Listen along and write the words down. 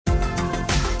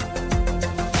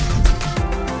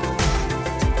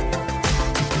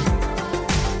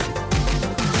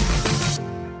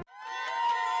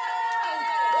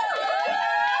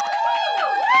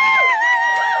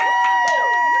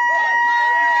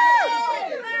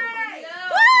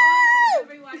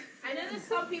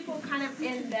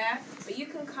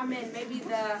come in. Maybe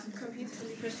the computer can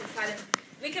be pushed to silent.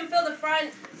 We can fill the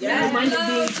front. Yeah,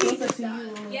 hello.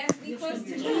 Yes, be close to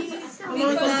me. Be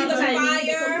close to the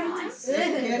fire.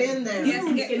 Get in there. Yes,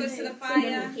 get close to the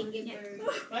fire.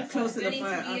 Close to the You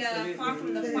fire, need to be absolutely. far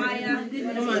from the fire.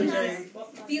 Come on, Jay.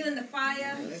 Feeling the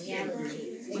fire.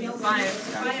 Feel fire.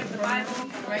 Fire of the Bible.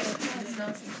 Right? It's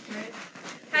not spirit.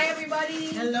 Hi, everybody.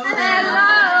 Hello. Hello.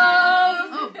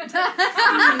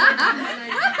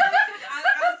 I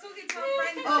was talking to a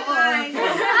friend tonight.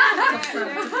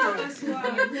 Those who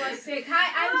are sick. Hi,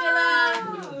 Angela.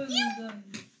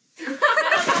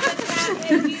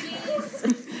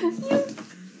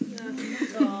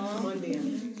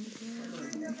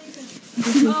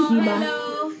 Oh,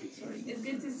 hello. It's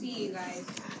good to see you guys.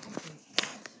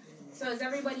 So is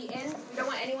everybody in? We don't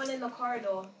want anyone in the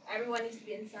corridor. Everyone needs to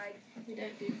be inside. We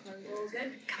don't do corridor. All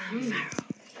good?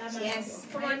 Yes.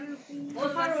 Come on. All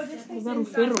of us.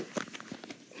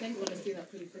 Thank you to see that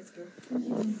pretty picture.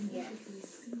 Yes.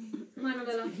 Come on,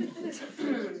 Novella.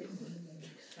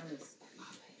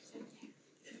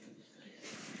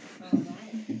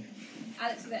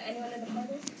 Alex, is there anyone in the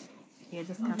corridor? Yeah,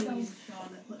 just come. Alright.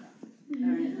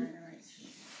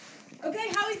 Okay,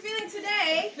 how are we feeling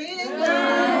today? Feeling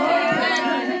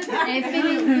good.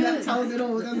 Feeling That tells it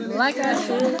all, doesn't it? like I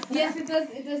should. Yes, it does.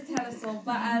 It does tell us all.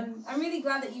 But I'm really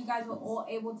glad that you guys were all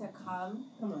able to come.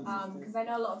 Because I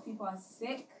know a lot of people are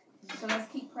sick. So let's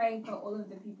keep praying for all of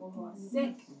the people who are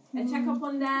sick and check up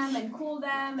on them and call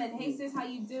them and hey sis, how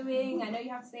you doing? I know you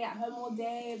have to stay at home all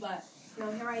day, but you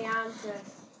know here I am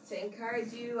to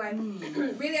encourage you. I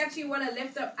really actually want to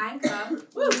lift up Anchor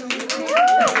because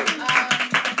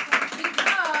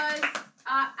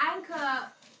Anchor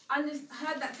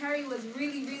heard that Terry was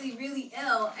really, really, really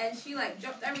ill, and she like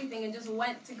dropped everything and just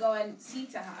went to go and see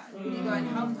to her, really go and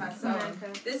help her. So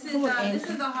this is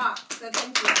the heart. So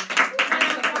thank you.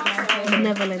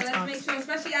 Never So let let's make us. sure,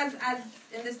 especially as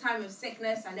in this time of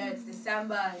sickness, I know it's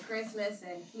December and Christmas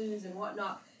and flus and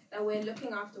whatnot, that we're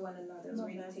looking after one another, we're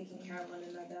really taking care of one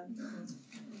another.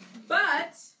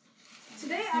 But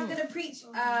today I'm gonna preach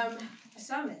a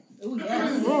sermon. Oh,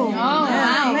 yes. Oh,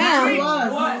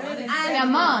 wow. And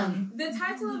Come on. the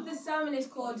title of this sermon is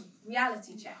called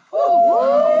Reality Check.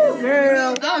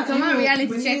 Girl. Oh, come on, We reality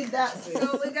need check. that.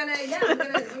 So we're gonna check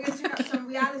out some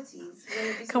realities. We're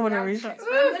gonna do some Come on, reality Arisha. checks.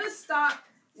 But I'm gonna start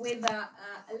with a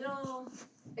little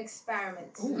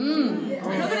experiment.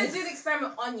 I'm not gonna do the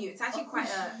experiment on you. It's actually quite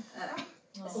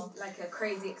like a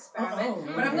crazy experiment.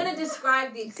 But I'm gonna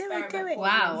describe the experiment. for you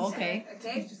Wow, instead, okay.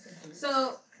 Okay.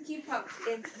 So keep up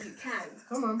if you can.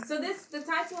 Come on. So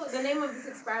the name of this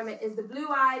experiment is the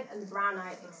blue-eyed and the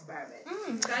brown-eyed experiment.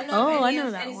 So I know Oh, any I know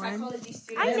that any one. psychology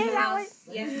students. I know that one.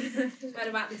 Yes, heard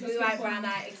about the blue-eyed,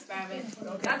 brown-eyed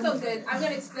experiment. That's all good. I'm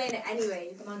going to explain it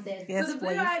anyways. Yes, So the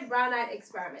blue-eyed, brown-eyed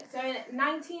experiment. So in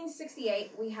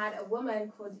 1968, we had a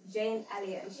woman called Jane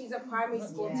Elliott, and she's a primary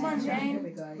school teacher.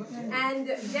 And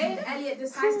Jane Elliott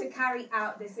decides to carry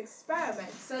out this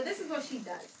experiment. So this is what she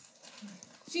does.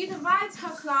 She divides her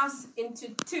class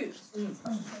into two.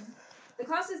 The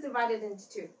class is divided into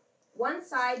two. One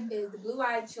side is the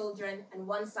blue-eyed children, and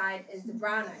one side is the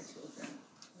brown-eyed children.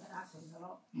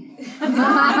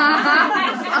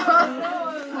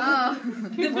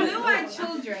 The blue-eyed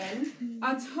children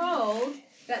are told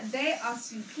that they are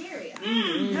superior.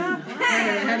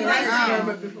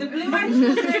 The blue-eyed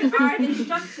children are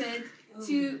instructed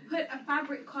to put a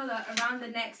fabric collar around the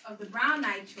necks of the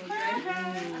brown-eyed children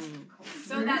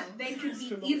so that they could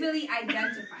be easily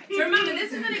identified. So remember,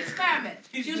 this is an experiment.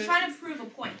 She was trying to prove a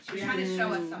point. She was trying to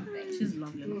show us something. She's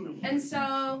lovely. And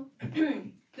so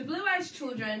the blue-eyed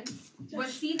children were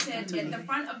seated at the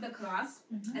front of the class,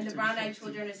 and the brown-eyed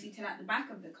children were seated at the back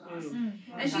of the class.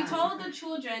 And she told the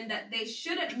children that they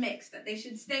shouldn't mix, that they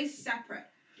should stay separate.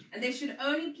 And they should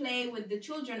only play with the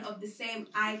children of the same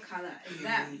eye color as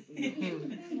them.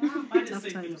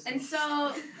 And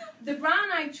so the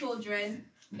brown-eyed children,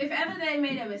 if ever they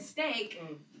made a mistake,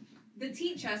 the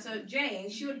teacher, so Jane,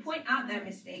 she would point out their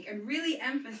mistake and really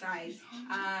emphasize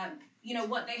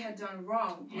what they had done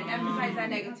wrong and emphasize their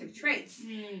negative traits.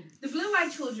 The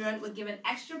blue-eyed children were given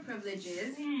extra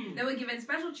privileges. They were given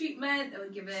special treatment. They were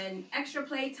given extra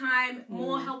playtime,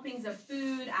 more helpings of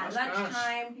food at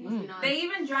lunchtime. They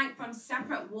even drank from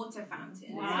separate water fountains.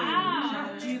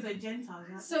 Wow. Jews are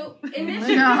Gentiles. So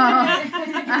initially,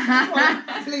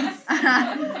 Please.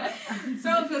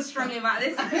 someone feels strongly about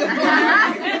this.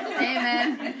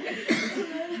 Amen.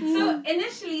 So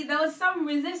initially there was some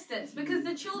resistance because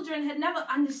the children had never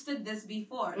understood this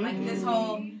before, like this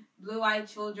whole blue-eyed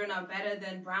children are better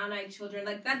than brown-eyed children.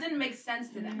 Like, that didn't make sense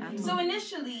to them. So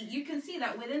initially, you can see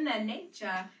that within their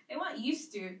nature, they weren't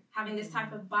used to having this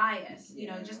type of bias, you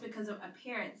know, just because of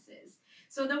appearances.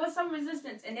 So there was some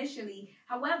resistance initially.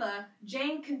 However,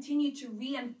 Jane continued to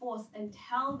reinforce and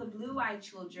tell the blue-eyed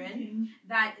children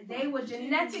that they were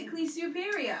genetically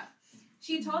superior.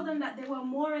 She told them that they were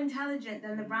more intelligent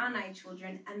than the brown-eyed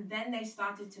children, and then they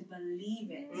started to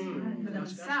believe it for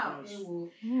themselves.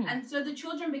 And so the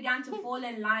children began to fall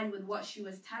in line with what she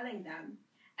was telling them.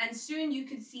 And soon you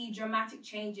could see dramatic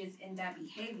changes in their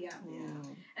behavior.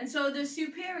 And so the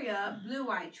superior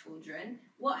blue-eyed children,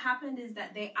 what happened is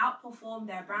that they outperformed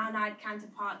their brown-eyed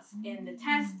counterparts in the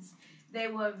tests. They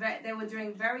were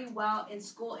doing very well in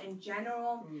school in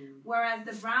general, whereas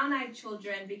the brown-eyed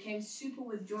children became super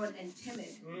withdrawn and timid.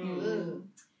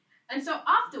 And so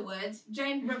afterwards,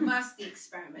 Jane reversed the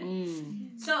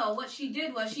experiment. So what she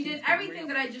did was she did everything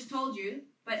that I just told you,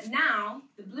 but now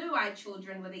the blue-eyed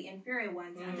children were the inferior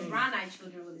ones and the brown-eyed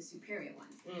children were the superior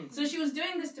ones. So she was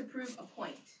doing this to prove a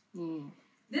point.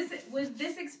 With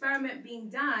this experiment being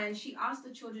done, she asked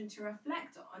the children to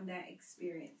reflect on their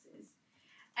experiences.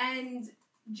 And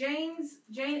Jane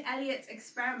Elliott's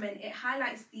experiment, it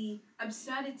highlights the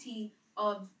absurdity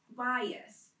of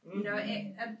bias. You know,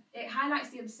 it highlights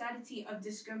the absurdity of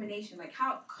discrimination, like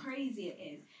how crazy it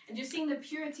is. And just seeing the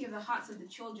purity of the hearts of the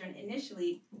children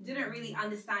initially didn't really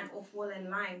understand or fall in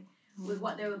line with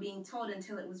what they were being told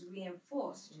until it was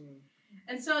reinforced.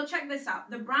 And so check this out.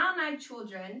 The brown-eyed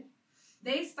children,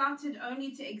 they started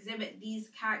only to exhibit these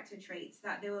character traits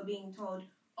that they were being told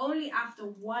only after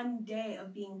one day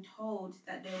of being told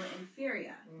that they were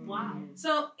inferior. Wow.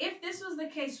 So if this was the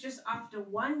case just after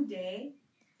one day,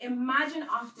 imagine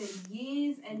after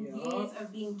years and years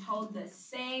of being told the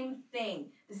same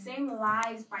thing, the same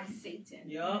lies by Satan.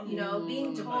 You know,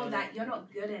 being told that you're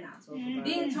not good enough,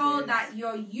 being told that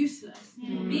you're useless,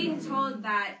 being told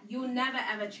that you'll never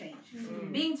ever change,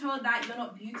 being told that you're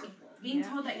not beautiful, being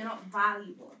told that you're not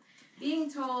valuable,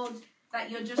 being told that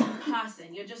you're just a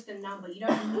person, you're just a number, you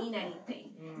don't mean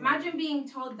anything. Imagine being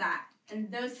told that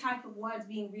and those type of words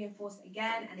being reinforced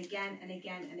again and again and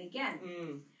again and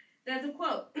again. There's a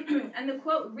quote, and the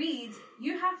quote reads,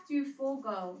 "You have to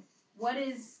forego what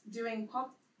is doing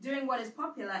what is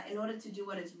popular in order to do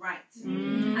what is right."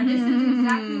 And this is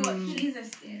exactly what Jesus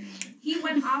did. He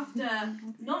went after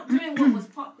not doing what was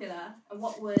popular and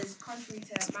what was contrary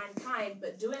to mankind,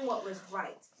 but doing what was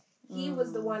right. He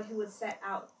was the one who would set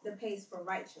out the pace for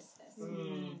righteousness.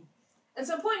 And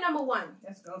so point number one.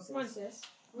 Let's go, sis.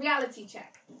 Reality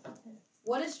check.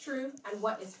 What is true and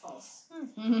what is false?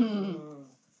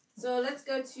 So let's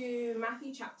go to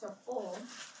Matthew chapter 4.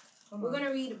 We're going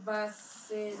to read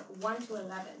verses 1 to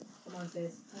 11. Come on,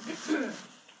 sis.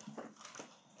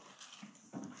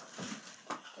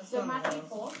 So Matthew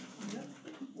 4,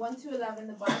 1 to 11,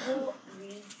 the Bible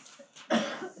reads,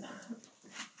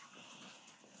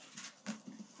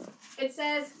 it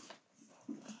says,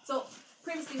 so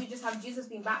previously we just have Jesus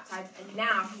being baptized, and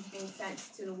now he's being sent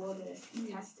to the wilderness to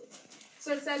be tested.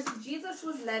 So it says, Jesus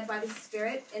was led by the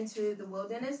Spirit into the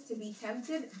wilderness to be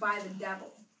tempted by the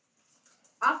devil.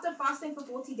 After fasting for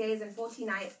 40 days and 40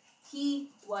 nights,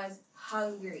 he was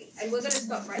hungry. And we're going to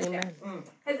stop right there.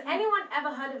 Has anyone ever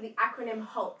heard of the acronym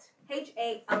HALT?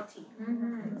 H-A-L-T.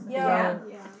 Yeah.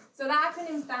 So that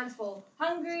acronym stands for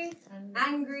hungry,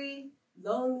 angry,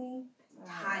 lonely,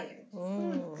 tired.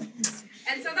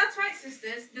 And so that's right,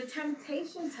 sisters. The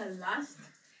temptation to lust,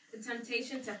 the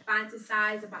temptation to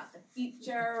fantasize about the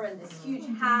future and this huge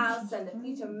house and the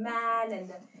future man and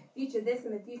the future this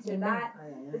and the future that,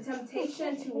 the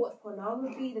temptation to watch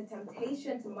pornography, the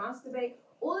temptation to masturbate,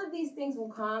 all of these things will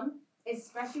come,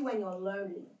 especially when you're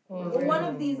lonely. Or one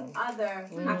of these other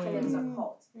acronyms of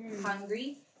HALT.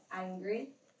 Hungry, angry,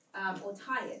 or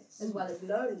tired, as well as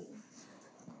lonely.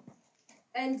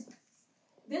 And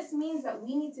this means that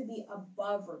we need to be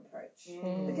above reproach.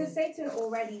 Because Satan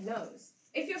already knows.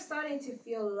 If you're starting to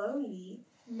feel lonely,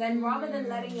 then rather than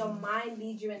letting your mind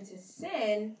lead you into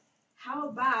sin, how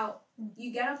about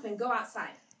you get up and go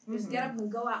outside? Just get up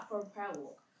and go out for a prayer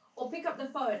walk. Or pick up the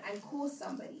phone and call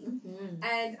somebody.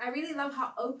 And I really love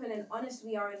how open and honest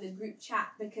we are in the group chat,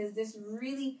 because this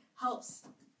really helps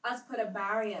us put a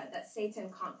barrier that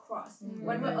Satan can't cross.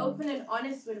 When we're open and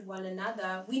honest with one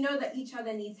another, we know that each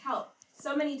other needs help.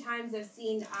 So many times I've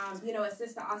seen, a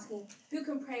sister asking, who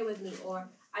can pray with me? Or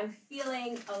I'm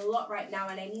feeling a lot right now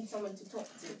and I need someone to talk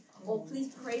to. Or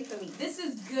please pray for me. This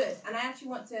is good. And I actually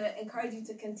want to encourage you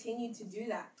to continue to do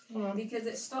that. Because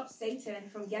it stops Satan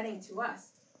from getting to us.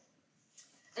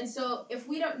 And so if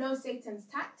we don't know Satan's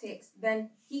tactics, then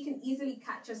he can easily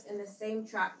catch us in the same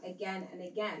trap again and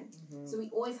again. So we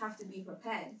always have to be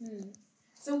prepared.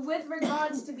 So with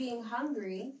regards to being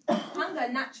hungry, hunger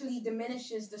naturally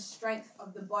diminishes the strength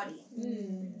of the body.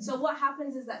 So what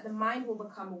happens is that the mind will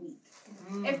become weak.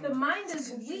 If the mind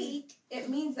is weak, it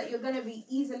means that you're going to be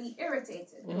easily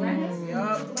irritated, correct?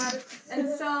 And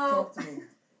so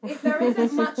if there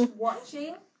isn't much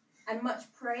watching and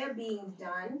much prayer being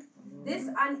done, this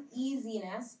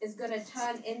uneasiness is going to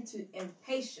turn into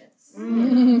impatience.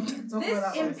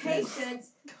 This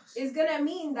impatience is going to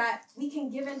mean that we can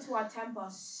give into our temper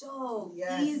so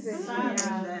easily.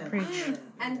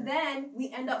 And then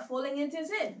we end up falling into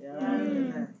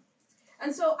sin.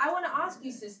 And so I want to ask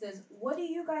you, sisters, what do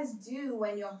you guys do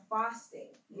when you're fasting?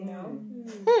 You know?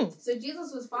 So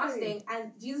Jesus was fasting,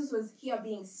 and Jesus was here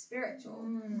being spiritual.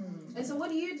 And so what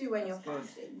do you do when you're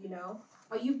fasting? You know?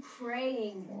 Are you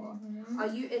praying more? Are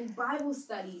you in Bible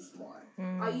studies more?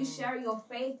 Are you sharing your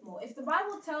faith more? If the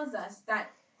Bible tells us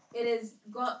that it is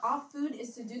God, our food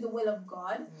is to do the will of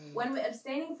God. When we're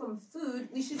abstaining from food,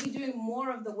 we should be doing more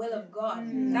of the will of God.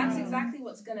 That's exactly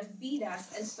what's going to feed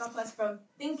us and stop us from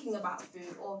thinking about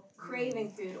food or craving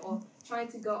food or trying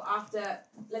to go after,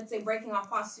 let's say, breaking our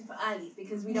fast super early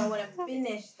because we don't want to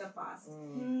finish the fast,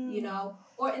 you know?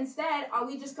 Or instead, are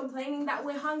we just complaining that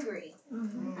we're hungry?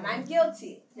 And I'm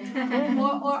guilty.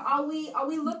 or are we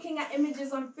looking at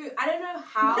images on food? I don't know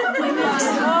how.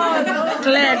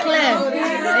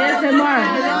 Claire. ASMR.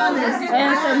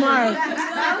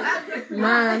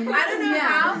 Man. I don't know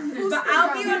how, but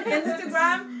I'll be on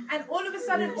Instagram and all of a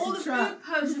sudden all the food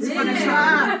posts is gonna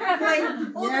come. Like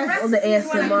all the recipes All the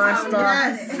ASMR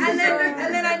stuff. And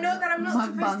then I know that I'm not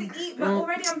supposed to eat, but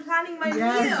already I'm planning my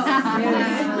meal.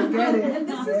 And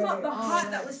this is not the heart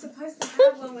that we're supposed to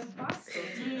have when we're fasting.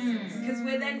 Because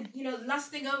we're then, you know,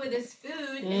 lusting over this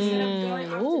food instead of going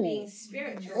after being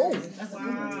spiritual.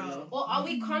 Or are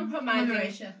we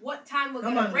compromising what time we're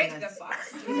gonna break the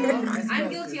fast? You know? I'm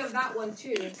guilty of that one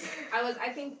too. I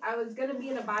think I was gonna be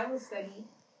in a Bible study.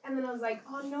 And then I was like,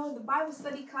 oh no, the Bible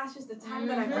study clashes the time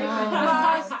that I break my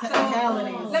fast.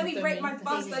 So let me break my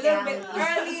fast a little bit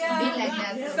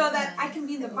earlier so that I can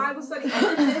be in the Bible study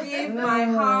and give my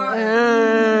heart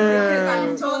because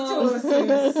I'm taught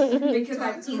because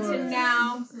I've eaten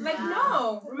now. Like,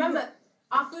 no. Remember,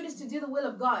 our food is to do the will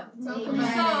of God. So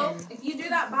if you do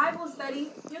that Bible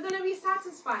study, you're going to be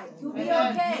satisfied. You'll be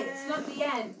okay. It's not the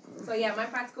end. So yeah, my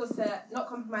practical is to not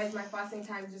compromise my fasting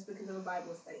time just because of a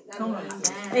Bible study.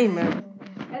 Amen.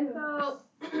 And so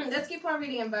let's keep on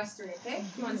reading in verse 3, okay?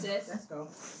 Come on, sis. Let's go.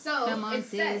 So it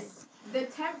says, the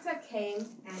tempter came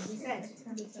and he said,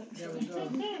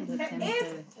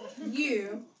 if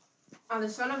you are the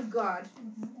Son of God,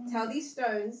 tell these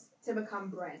stones to become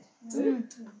bread. I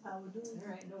will do it.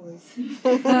 All right, no worries.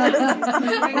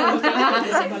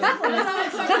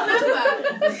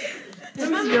 So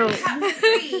remember in chapter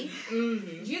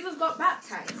 3, Jesus got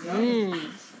baptized.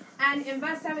 And in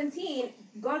verse 17,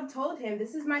 God told him,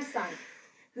 this is my son,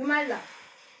 whom I love,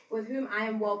 with whom I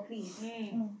am well pleased.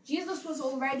 Jesus was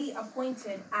already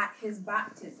appointed at his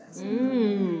baptism.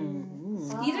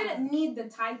 He didn't need the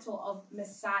title of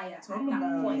Messiah at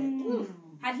that point.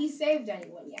 Had he saved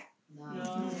anyone yet?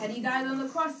 No. Had he died on the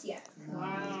cross yet?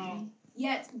 Wow.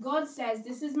 Yet God says,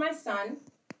 this is my son,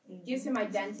 gives him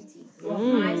identity. You are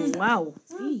my son. Wow.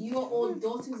 You are all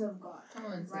daughters of God.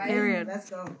 Right? Period. Let's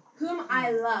go. Whom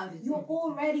I love. You're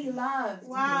already loved.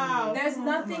 Wow. There's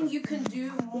nothing you can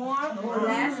do more or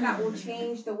less that will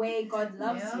change the way God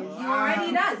loves you. He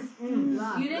already does.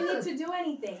 You didn't need to do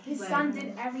anything. His son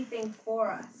did everything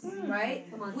for us. Right?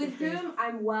 With whom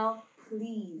I'm well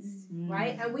pleased.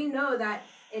 Right? And we know that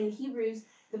in Hebrews,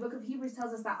 the book of Hebrews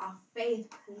tells us that our faith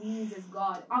pleases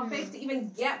God. Our faith to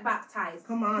even get baptized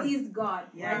pleased God.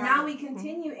 Yes. And now we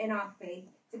continue in our faith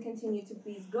to continue to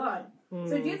please God.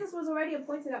 So Jesus was already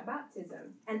appointed at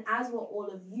baptism, and as were all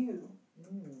of you.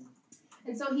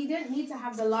 And so he didn't need to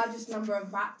have the largest number of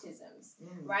baptisms,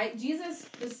 right? Jesus,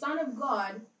 the Son of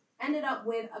God, ended up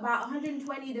with about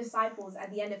 120 disciples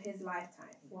at the end of his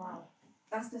lifetime. Wow.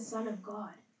 That's the Son of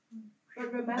God.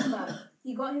 But remember,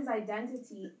 he got his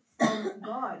identity from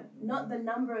God, not the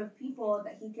number of people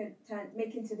that he could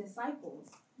make into disciples.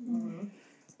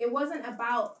 It wasn't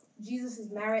about Jesus'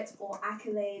 merits or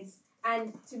accolades.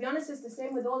 And to be honest, it's the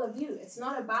same with all of you. It's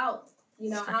not about,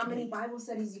 how many Bible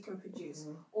studies you can produce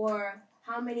or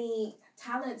how many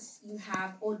talents you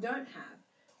have or don't have.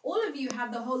 All of you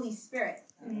have the Holy Spirit.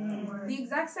 The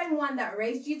exact same one that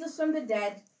raised Jesus from the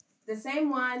dead the same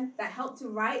one that helped to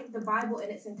write the Bible in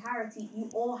its entirety, you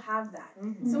all have that.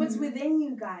 So it's within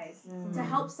you guys to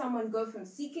help someone go from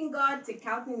seeking God to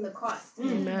counting the cost.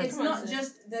 It's not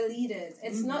just the leaders.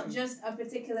 It's not just a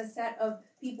particular set of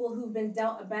people who've been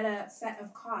dealt a better set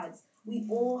of cards. We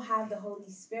all have the Holy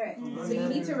Spirit. So you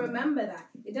need to remember that.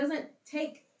 It doesn't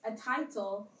take a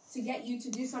title to get you to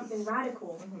do something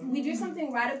radical. We do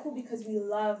something radical because we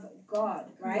love God,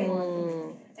 right?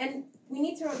 And we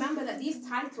need to remember that these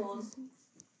titles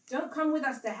don't come with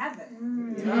us to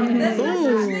heaven. There's no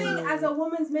such thing as a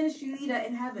woman's ministry leader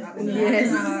in heaven.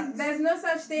 There's no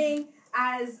such thing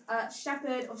as a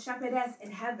shepherd or shepherdess in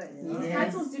heaven. These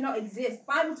titles do not exist.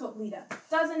 Bible talk leader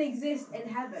doesn't exist in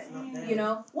heaven. You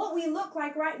know, what we look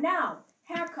like right now,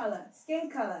 hair color, skin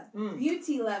color,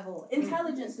 beauty level,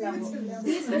 intelligence level.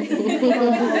 These things,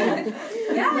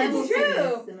 it's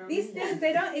true. These things,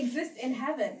 they don't exist in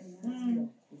heaven.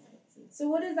 So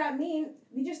what does that mean?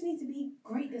 We just need to be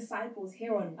great disciples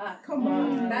here on earth. Come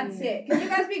on. That's it. Can you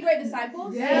guys be great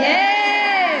disciples?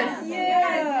 Yes.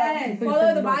 Yes.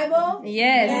 Follow the Bible?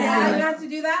 Yes. Yeah, you have to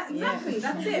do that? Exactly.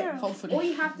 That's it. All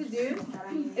you have to do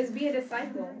is be a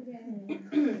disciple.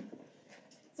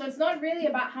 So it's not really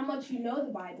about how much you know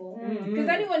the Bible, because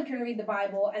anyone can read the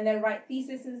Bible and then write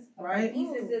theses about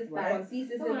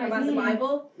the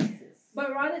Bible, but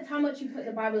rather it's how much you put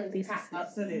the Bible into practice.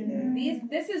 Absolutely.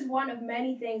 This is one of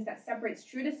many things that separates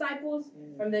true disciples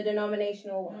from the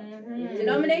denominational world. The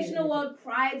denominational world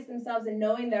prides themselves in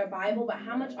knowing their Bible, but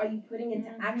how much are you putting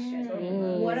into action?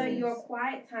 What are your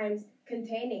quiet times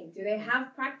containing? Do they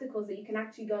have practicals that you can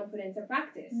actually go and put into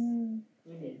practice?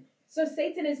 So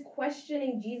Satan is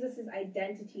questioning Jesus'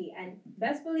 identity, and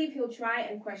best believe he'll try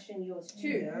and question yours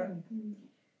too.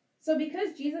 So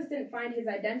because Jesus didn't find his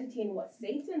identity in what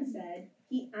Satan said,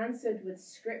 he answered with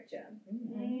scripture.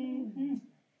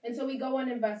 And so we go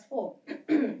on in verse 4.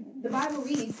 The Bible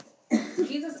reads,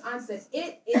 Jesus answered,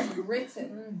 "It is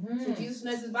written." So Jesus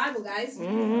knows his Bible, guys.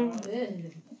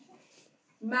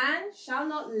 "Man shall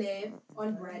not live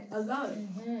on bread alone,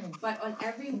 but on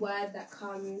every word that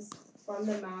comes from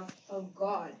the mouth of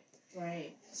God."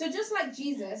 Right. So just like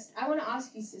Jesus, I want to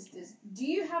ask you, sisters, do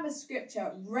you have a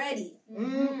scripture ready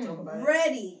Talk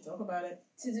about it.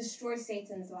 to destroy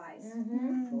Satan's lies?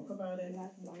 Talk about it.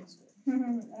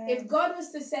 If God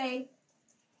was to say,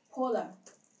 "Paula,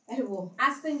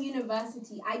 Aston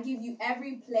University, I give you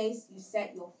every place you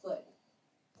set your foot,"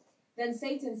 then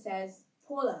Satan says,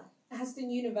 "Paula,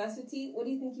 Aston University, what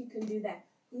do you think you can do there?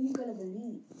 Who are you going to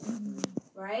believe?"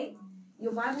 Right?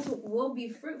 Your Bible talk will be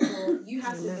fruitful. You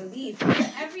have to believe. For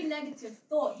every negative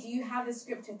thought, do you have a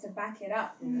scripture to back it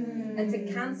up and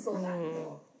to cancel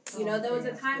that? You know, there was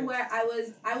a time where I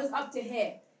was up to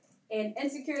here in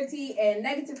insecurity and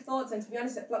negative thoughts, and to be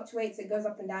honest, it fluctuates. It goes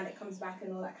up and down. It comes back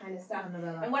and all that kind of stuff.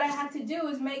 And what I had to do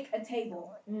was make a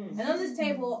table. And on this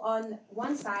table, on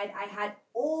one side, I had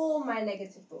all my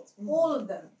negative thoughts, all of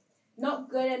them. Not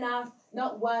good enough,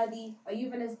 not worthy. Are you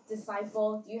even a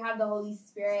disciple? Do you have the Holy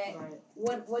Spirit?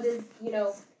 What is, you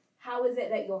know, how is it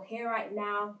that you're here right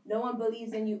now? No one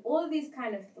believes in you. All of these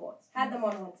kind of thoughts. Had them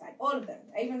on one side. All of them.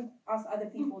 I even asked other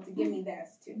people to give me theirs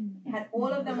too. Had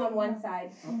all of them on one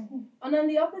side. And on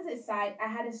the opposite side, I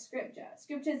had a scripture.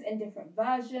 Scriptures in different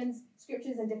versions.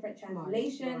 Scriptures in different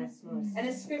translations. And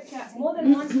a scripture, more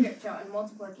than one scripture on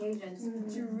multiple occasions,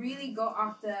 to really go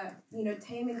after, you know,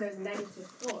 taming those negative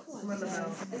thoughts.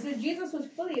 And so Jesus was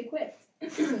fully equipped.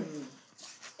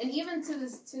 And even to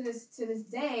this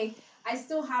day, I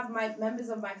still have my members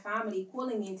of my family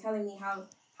calling me and telling me how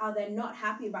they're not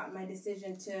happy about my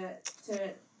decision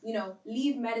to you know,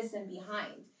 leave medicine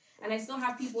behind. And I still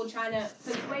have people trying to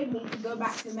persuade me to go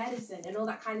back to medicine and all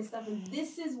that kind of stuff. And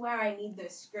this is where I need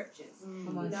those scriptures,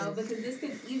 you know, because this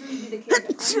could easily be the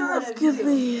case for any one of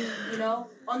you. You know,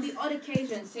 on the odd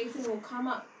occasion, Satan will come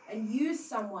up and use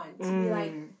someone to be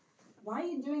like, "Why are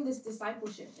you doing this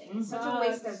discipleship thing? It's such a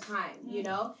waste of time," you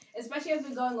know? Especially as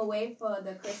we're going away for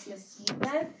the Christmas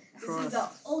season. This is the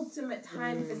ultimate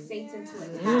time for Satan to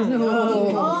attack.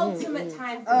 The ultimate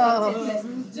time for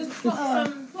Satan to just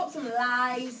put some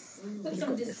lies, put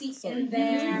some deceit in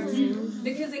there.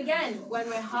 Because again, when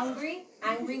we're hungry,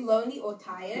 angry, lonely, or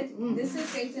tired, this is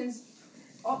Satan's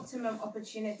optimum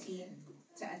opportunity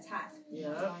to attack.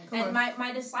 And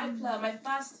my discipler,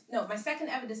 my second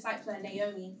ever discipler,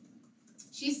 Naomi,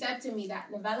 she said to me that,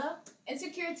 "Novella,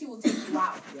 insecurity will take you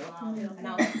out." And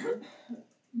I was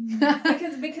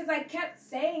like, because I kept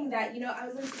saying that, you know, I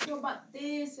was insecure about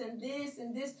this and this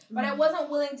and this, but I wasn't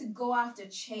willing to go after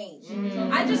change.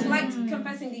 I just liked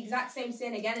confessing the exact same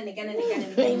sin again and again and again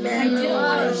and again. I didn't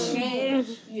want to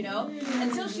change, you know,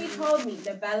 until she told me,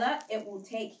 "Novella, it will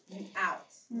take you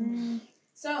out."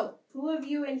 So, who of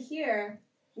you in here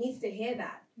needs to hear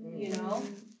that? You know?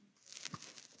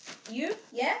 You?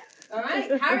 Yeah? All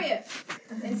right, Harriet.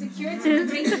 Insecurity will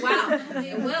take you out.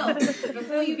 It will.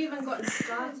 Before you've even gotten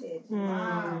started.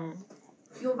 Wow.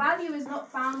 Your value is not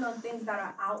found on things that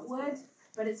are outward,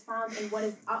 but it's found in what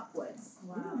is upwards.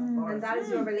 Wow. And that is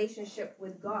your relationship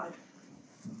with God.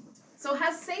 So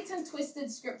has Satan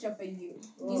twisted scripture for you?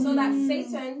 You saw that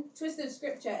Satan twisted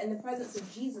scripture in the presence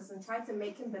of Jesus and tried to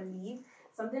make him believe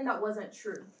something that wasn't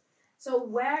true. So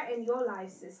where in your life,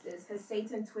 sisters, has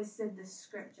Satan twisted the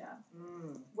scripture?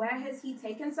 Where has he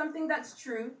taken something that's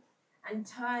true and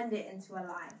turned it into a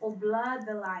lie or blurred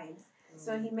the lines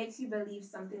so he makes you believe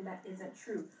something that isn't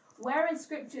true? Where in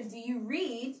scripture do you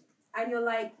read and you're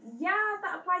like, yeah,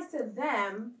 that applies to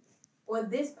them or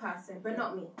this person, but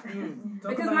not me?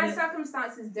 Because my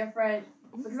circumstance is different,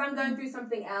 because I'm going through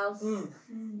something else,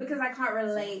 because I can't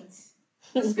relate.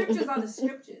 The scriptures are the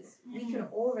scriptures. We can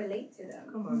all relate to them.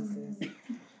 Come on, sis.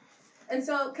 And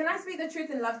so, can I speak the truth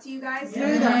in love to you guys?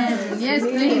 Yes,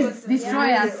 please.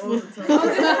 Destroy us. The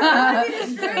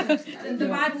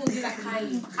Bible will do that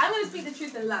kindly. I'm going to speak the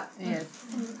truth in love. Yes.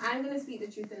 I'm going to speak the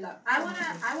truth in love. I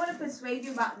want to persuade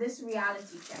you about this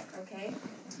reality check, okay?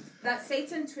 That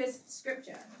Satan twists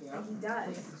scripture. And he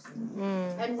does.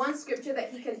 And one scripture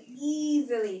that he can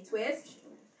easily twist,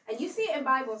 and you see it in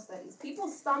Bible studies. People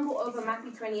stumble over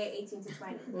Matthew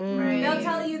 28:18-20. They'll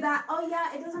tell you that, oh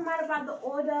yeah, it doesn't matter about the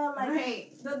order, like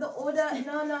the order.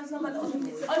 No, it's not about the order.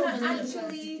 Oh no,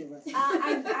 actually,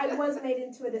 I was made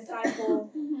into a disciple,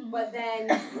 but then,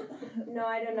 no,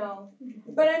 I don't know.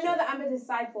 But I know that I'm a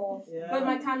disciple, but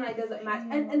my timeline doesn't match.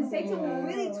 And Satan will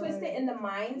really twist it in the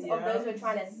minds of those who are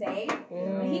trying to say,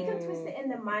 but he can twist it in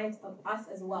the minds of us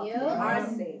as well, who are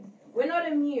saved. We're not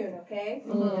immune, okay?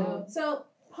 So,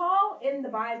 Paul in the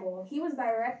Bible, he was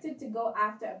directed to go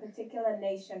after a particular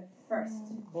nation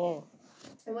first. And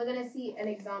we're going to see an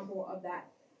example of that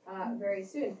very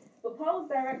soon. But Paul was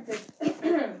directed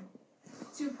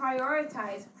to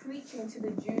prioritize preaching to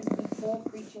the Jews before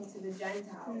preaching to the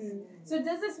Gentiles. So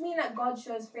does this mean that God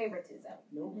shows favoritism?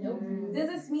 Nope. Does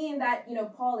this mean that,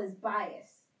 Paul is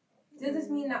biased? Does this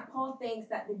mean that Paul thinks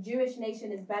that the Jewish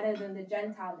nation is better than the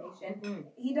Gentile nation?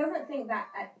 He doesn't think that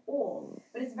at all.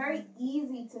 But it's very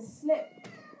easy to slip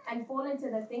and fall into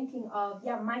the thinking of,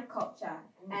 my culture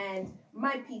and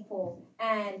my people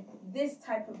and this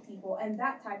type of people and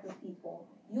that type of people,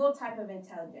 your type of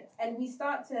intelligence. And we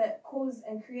start to cause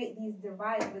and create these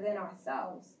divides within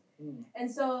ourselves.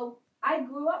 And so I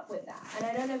grew up with that. And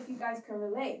I don't know if you guys can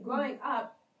relate. Growing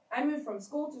up, I moved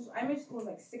schools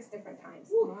like 6 different times.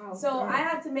 Wow. So I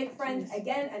had to make friends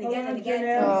again and again and again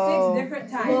 6 different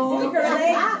times.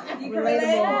 You can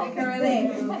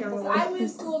relate. So I moved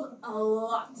schools a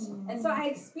lot. And so I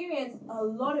experienced a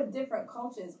lot of different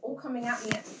cultures all coming at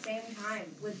me at the same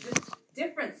time with just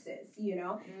differences,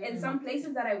 In some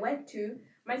places that I went to,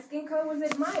 my skin color was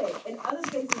admired. In other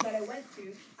places that I went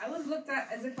to, I was looked at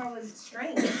as if I was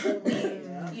strange or weird,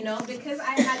 because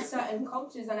I had certain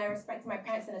cultures and I respected my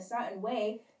parents in a certain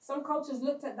way. Some cultures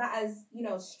looked at that as,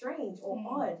 strange or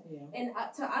odd. And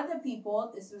to other people,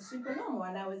 this was super normal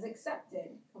and I was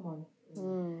accepted. Come on.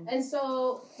 And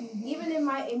so, even in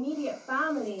my immediate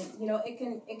family, we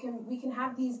can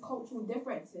have these cultural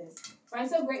differences. But I'm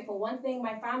so grateful. One thing,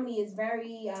 my family is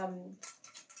very,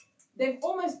 they've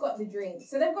almost got the dream.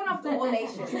 So they've gone after all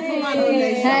nations. In my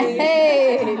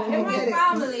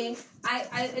family,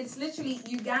 it's literally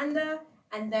Uganda,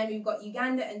 and then we've got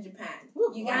Uganda and Japan,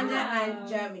 Uganda and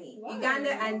Germany,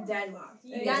 Uganda and Denmark,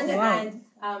 Uganda and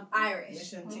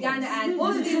Irish, Uganda and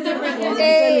all of these different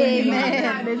literally.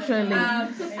 And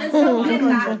so with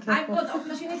that, I've got the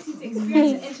opportunity to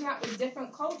experience and interact with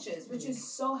different cultures, which is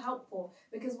so helpful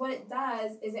because what it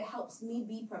does is it helps me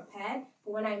be prepared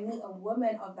for when I meet a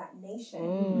woman of that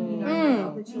nation. I have the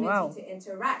opportunity to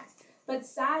interact. But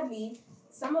sadly,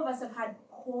 some of us have had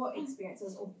poor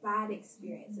experiences or bad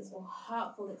experiences or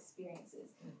hurtful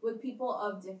experiences with people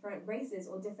of different races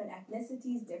or different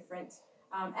ethnicities, different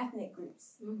ethnic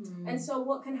groups. And so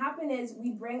what can happen is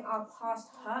we bring our past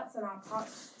hurts and our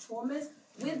past traumas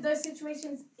with those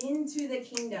situations into the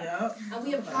kingdom. And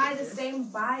we apply the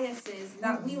same biases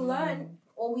that we learn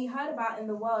or we heard about in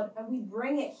the world and we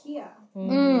bring it here.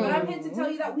 But I'm here to tell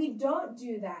you that we don't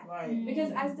do that.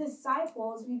 Because as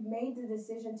disciples, we've made the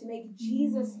decision to make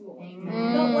Jesus Lord.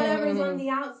 Not whatever is on the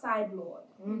outside, Lord.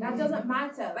 That doesn't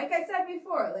matter. Like I said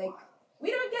before, we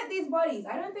don't get these bodies.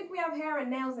 I don't think we have hair and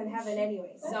nails in heaven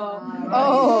anyway. So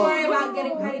don't worry about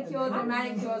getting pedicures and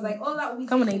manicures. Like all that will be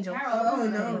taken care of. Oh,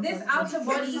 no. This outer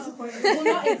body will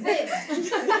not exist.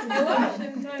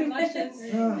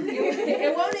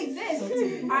 It won't exist.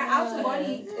 Our outer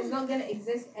body is not going to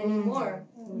exist anymore.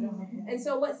 And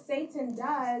so what Satan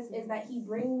does is that he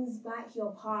brings back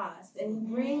your past and he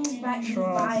brings back your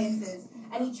biases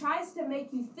and he tries to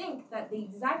make you think that the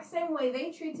exact same way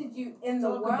they treated you in the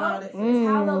world is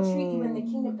how they'll treat you in the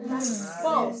kingdom. And that is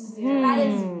false. That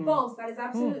is false. That is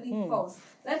absolutely false.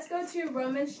 Let's go to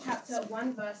Romans chapter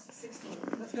 1 verse 16.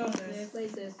 Let's go there.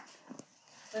 Places.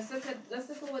 Let's look at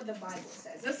what the Bible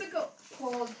says. Let's look at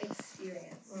Paul's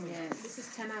experience. Yes. This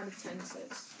is 10 out of 10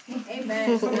 sis.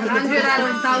 Amen. 100 out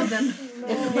of 1,000.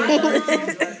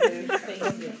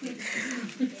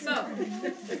 So,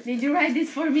 Did you write this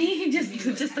for me?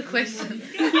 Just a question.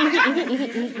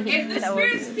 if the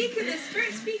Spirit speaking, the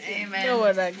Spirit speaking.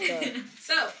 Amen.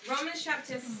 So, Romans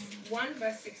chapter 1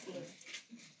 verse 16.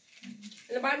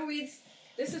 And the Bible reads,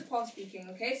 this is Paul speaking,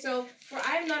 okay? So, for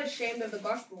I am not ashamed of the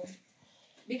gospel,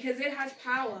 because it has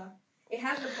power. It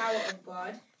has the power of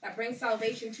God that brings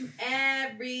salvation to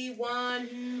everyone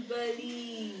who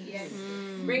believes. Yes.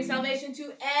 Brings salvation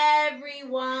to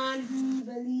everyone who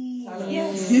believes.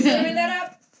 Yes. Read that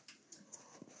up.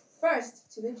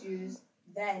 First to the Jews,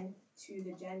 then to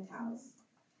the Gentiles.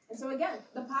 And so again,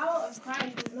 the power of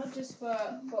Christ is not just for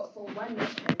one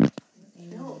nation.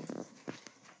 No.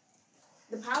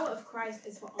 The power of Christ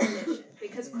is for all nations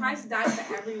because Christ died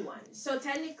for everyone. So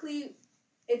technically,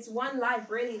 it's one life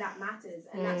really that matters,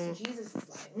 and that's Jesus'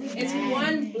 life. It's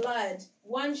one blood,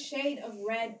 one shade of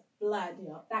red blood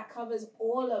that covers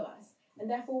all of us, and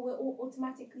therefore we're all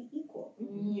automatically equal.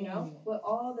 You know, we're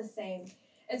all the same.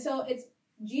 And so it's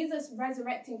Jesus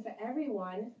resurrecting for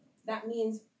everyone. That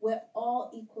means we're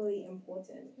all equally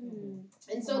important.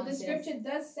 And so the scripture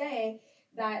does say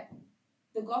that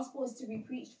the gospel is to be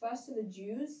preached first to the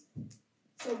Jews.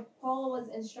 So Paul was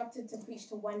instructed to preach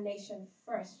to one nation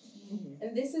first.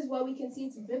 And this is where we can see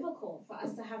it's biblical for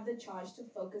us to have the charge to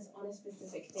focus on a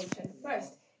specific nation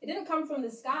first. It didn't come from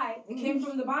the sky. It came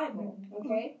from the Bible.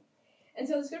 Okay? And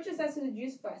so the scripture says to the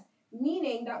Jews first,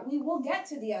 meaning that we will get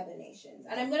to the other nations.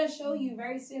 And I'm going to show you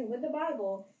very soon with the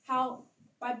Bible how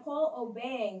by Paul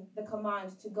obeying the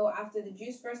command to go after the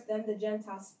Jews first, then the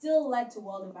Gentiles, still led to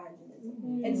world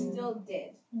evangelism. It still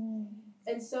did.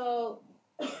 And so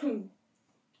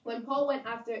when Paul went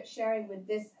after sharing with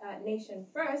this nation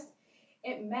first,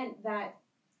 it meant that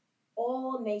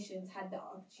all nations had the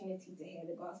opportunity to hear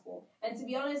the gospel. And to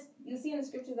be honest, you'll see in the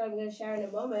scriptures that I'm going to share in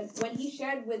a moment, when he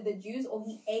shared with the Jews, or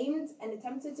he aimed and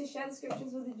attempted to share the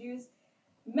scriptures with the Jews,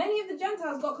 many of the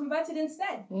Gentiles got converted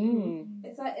instead.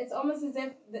 It's almost as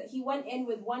if that he went in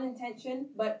with one intention,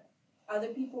 but other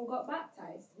people got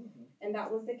baptized. And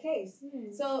that was the case.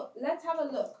 So let's have a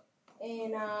look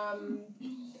in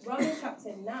Romans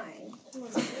chapter 9.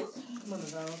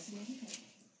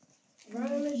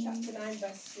 Romans chapter 9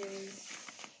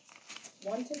 verses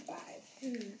 1 to 5.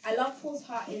 I love Paul's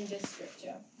heart in this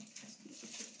scripture.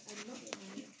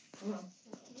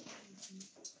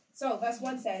 So verse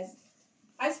 1 says,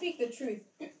 I speak the truth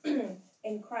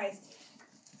in Christ.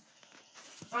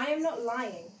 I am not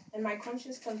lying, and my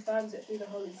conscience confirms it through the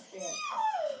Holy Spirit.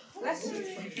 Bless you.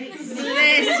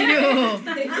 Bless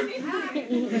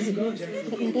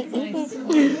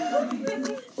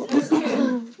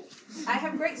you. I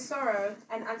have great sorrow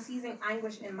and unceasing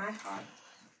anguish in my heart.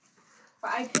 For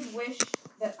I could wish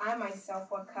that I myself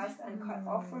were cursed and cut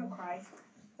off from Christ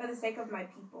for the sake of my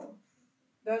people,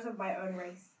 those of my own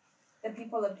race, the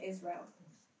people of Israel.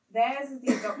 Theirs is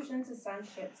the adoption to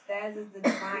sonship, theirs is the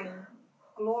divine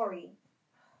glory,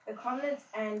 the covenants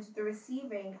and the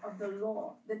receiving of the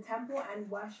law, the temple and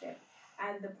worship,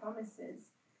 and the promises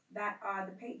that are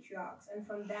the patriarchs, and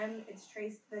from them it's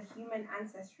traced the human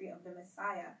ancestry of the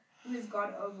Messiah, who is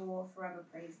God over all, forever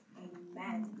praised.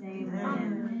 Amen.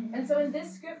 Amen. And so in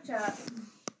this scripture,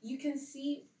 you can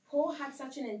see Paul had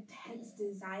such an intense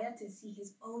desire to see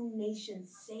his own nation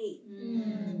saved.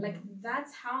 Like,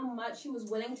 that's how much he was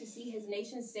willing to see his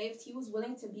nation saved. He was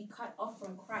willing to be cut off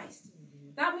from Christ.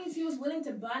 That means he was willing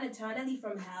to burn eternally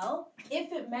from hell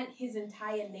if it meant his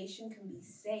entire nation can be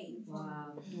saved.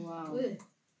 Wow.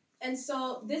 And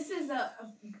so this is a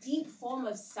deep form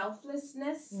of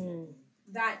selflessness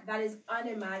that is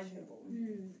unimaginable.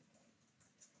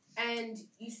 And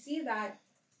you see that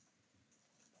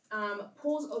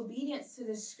Paul's obedience to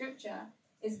the scripture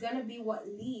is going to be what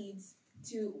leads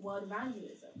to world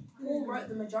evangelism. Paul wrote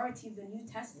the majority of the New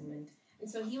Testament. And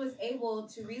so he was able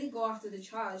to really go after the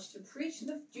charge to preach to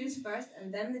the Jews first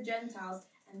and then the Gentiles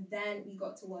and then we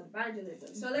got to world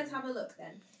evangelism. So let's have a look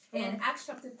then. In Acts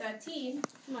chapter 13,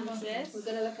 Come on, sis. we're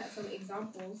going to look at some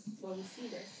examples where we see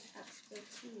this. Acts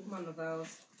 13. Come on,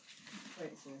 Novels.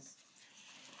 Wait, sis.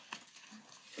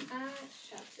 Acts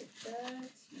chapter 13.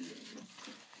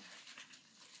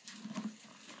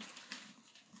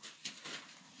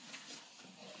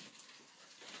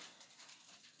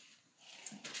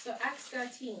 So Acts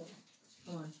 13.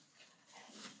 Come on.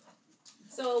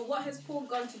 So what has Paul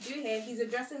gone to do here? He's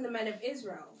addressing the men of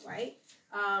Israel, right?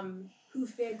 Who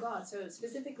fear God. So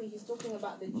specifically, he's talking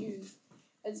about the Jews.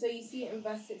 And so you see it in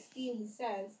verse 16, he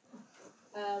says,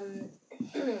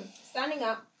 standing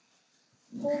up,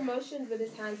 Paul motioned with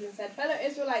his hands and said, fellow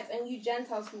Israelites and you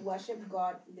Gentiles who worship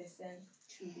God, listen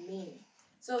to me.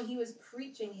 So he was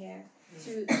preaching here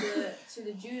to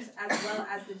the Jews as well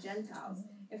as the Gentiles.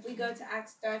 If we go to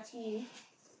Acts 13,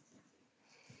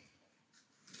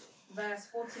 verse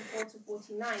 44 to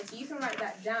 49. So you can write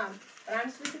that down, but I'm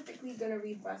specifically going to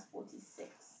read verse 46.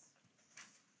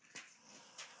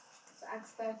 So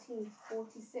Acts 13,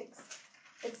 46.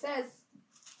 It says,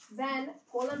 then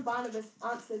Paul and Barnabas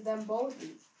answered them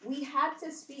boldly, we had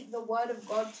to speak the word of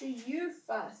God to you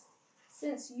first.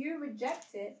 Since you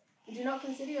reject it, and do not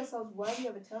consider yourselves worthy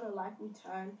of eternal life, we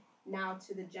turn now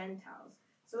to the Gentiles.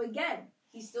 So again,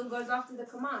 he still goes after the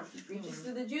command. He preaches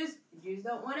to the Jews. The Jews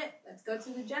don't want it. Let's go to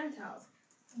the Gentiles.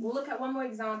 We'll look at one more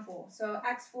example. So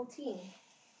Acts 14.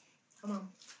 Come on.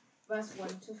 Verse 1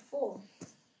 to 4.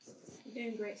 You're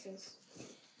doing great, sis.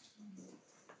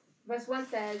 Verse 1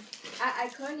 says, at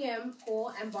Iconium,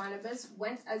 Paul and Barnabas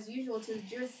went as usual to the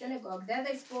Jewish synagogue. There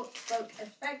they spoke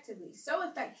effectively, so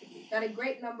effectively, that a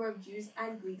great number of Jews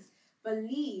and Greeks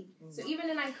believed. So even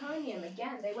in Iconium,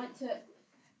 again, they went to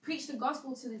preach the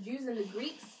gospel to the Jews and the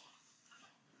Greeks.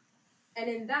 And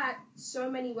in that, so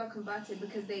many were converted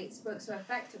because they spoke so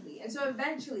effectively. And so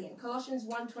eventually, in Colossians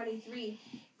 1:23,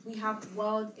 we have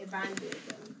world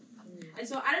evangelism. And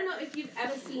so I don't know if you've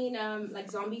ever seen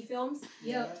like zombie films.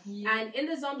 Yep. And in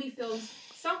the zombie films,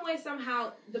 some way,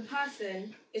 somehow, the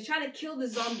person is trying to kill the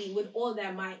zombie with all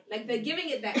their might. Like, they're giving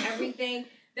it their everything.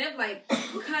 They've, like,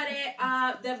 cut it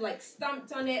up. They've, like,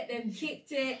 stomped on it. They've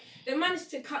kicked it. They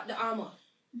managed to cut the arm off.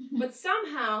 But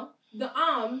somehow, the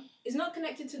arm is not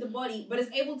connected to the body, but is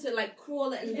able to, like,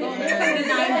 crawl and go with the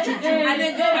knife, and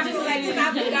then go just, like,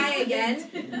 stab the guy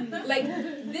again. Like,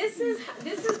 this is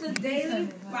the daily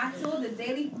battle, the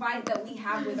daily fight that we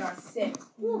have with our sin.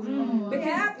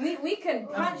 Because we can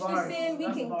punch the sin, we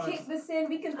can kick the sin,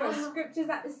 we can throw scriptures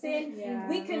at the sin,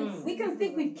 we can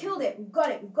think we've killed it, we've got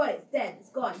it, it's dead,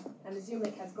 it's gone, and the Zoom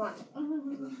link has gone.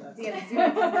 Yeah, the Zoom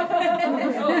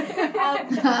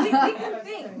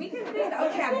link. We can think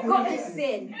that, okay, I've got this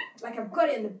sin, like I've got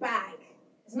it in the bag.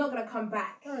 It's not gonna come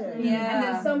back. And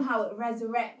then somehow it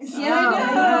resurrects.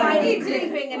 Tiny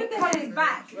creeping and it comes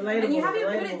back. And you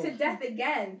haven't put it to death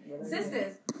again.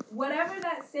 Sisters, whatever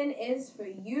that sin is for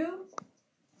you,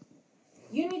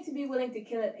 you need to be willing to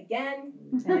kill it again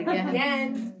and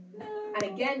again and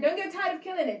again. Don't get tired of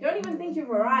killing it. Don't even think you've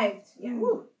arrived.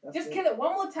 Just kill it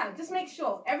one more time. Just make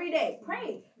sure. Every day.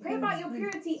 Pray. Pray about your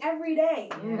purity every day.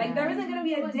 Like, there isn't gonna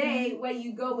be a day where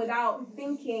you go without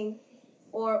thinking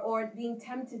or being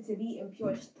tempted to be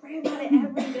impure. Just pray about it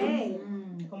every day.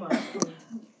 Come on.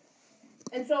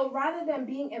 And so rather than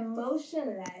being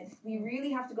emotion-led, we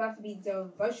really have to be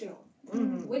devotional,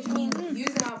 which means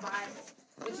using our Bible,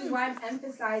 which is why I'm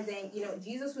emphasizing,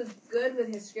 Jesus was good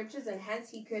with his scriptures and hence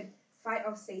he could fight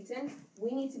off Satan.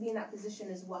 We need to be in that position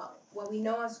as well, where we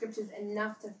know our scriptures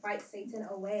enough to fight Satan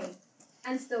away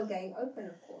and still getting open,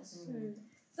 of course.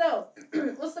 So,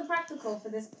 what's the practical for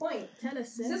this point? Tell us,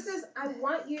 sis. Sisters, I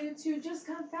want you to just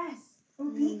confess.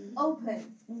 Be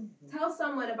open. Tell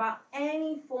someone about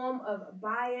any form of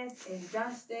bias,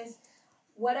 injustice,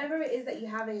 whatever it is that you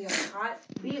have in your heart,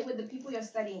 be it with the people you're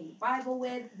studying the Bible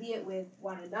with, be it with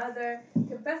one another.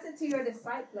 Confess it to your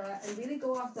discipler and really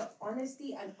go after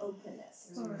honesty and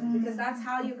openness. Because that's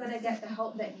how you're going to get the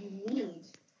help that you need.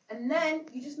 And then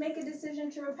you just make a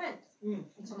decision to repent,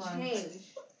 to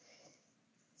change.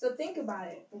 So think about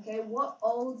it, okay? What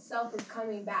old self is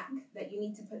coming back that you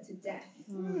need to put to death?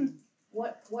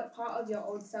 What part of your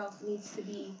old self needs to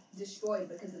be destroyed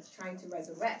because it's trying to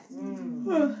resurrect?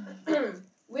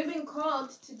 We've been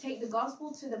called to take the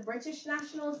gospel to the British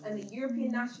nationals and the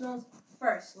European nationals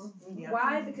first.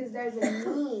 Why? Because there's a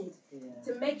need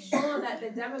to make sure that the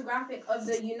demographic of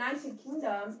the United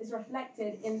Kingdom is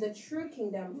reflected in the true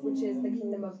kingdom, which is the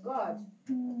kingdom of God.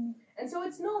 And so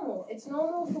it's normal. It's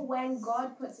normal for when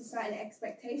God puts a certain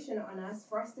expectation on us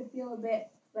for us to feel a bit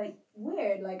like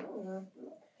weird, like,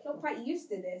 not quite used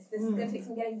to this. This is going to take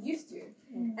some getting used to.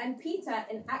 And Peter,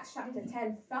 in Acts chapter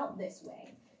 10, felt this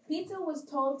way. Peter was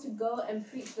told to go and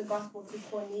preach the gospel to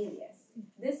Cornelius.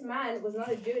 This man was not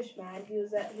a Jewish man. He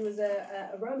was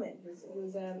a Roman. He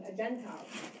was a Gentile.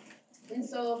 And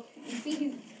so, you see,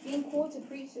 he's being called to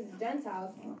preach to the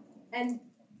Gentiles. And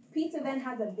Peter then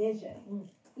has a vision.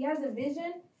 He has a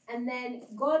vision, and then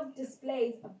God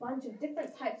displays a bunch of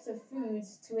different types of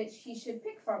foods to which he should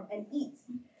pick from and eat.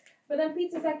 But then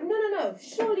Peter's like, no,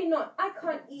 surely not. I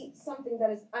can't eat something that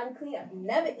is unclean. I've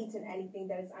never eaten anything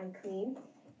that is unclean.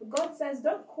 But God says,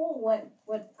 don't call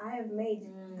what I have made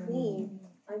clean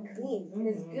unclean. It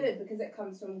is good because it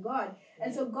comes from God.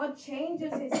 And so God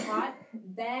changes his heart.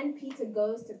 Then Peter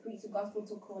goes to preach the gospel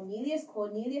to Cornelius.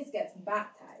 Cornelius gets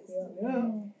baptized.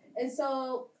 And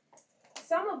so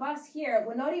some of us here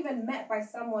were not even met by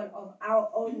someone of our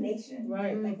own nation.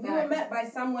 Right. Like we were met by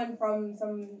someone from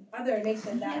some other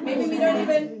nation that maybe we don't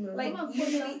even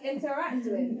usually interact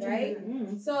with, right?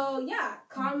 So yeah,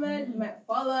 Carmen met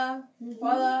Fola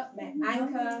met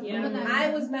Anka. I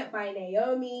was met by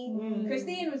Naomi.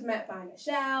 Christine was met by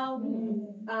Michelle.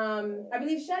 I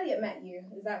believe Shelley met you.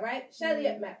 Is that right?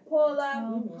 Shelley met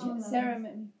Paula. Sarah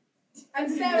met me.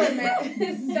 And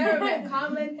Sarah met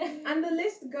Carmen, and the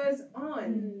list goes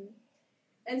on.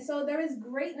 And so there is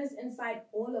greatness inside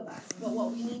all of us. But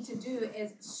what we need to do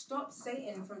is stop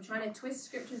Satan from trying to twist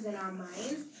scriptures in our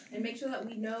minds and make sure that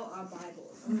we know our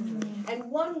Bibles. And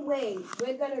one way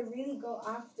we're going to really go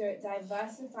after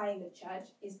diversifying the church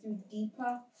is through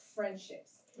deeper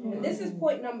friendships. And this is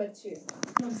point number 2.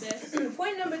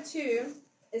 Point number 2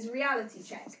 is reality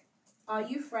check. Are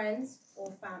you friends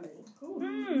or family?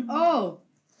 Oh.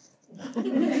 Come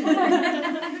on,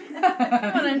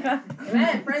 Anka.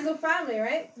 Amen. Friends or family,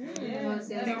 right? You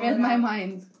read my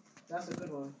mind. That's a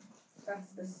good one.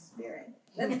 That's the spirit.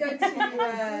 Let's go to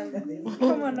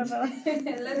Come on, Novella.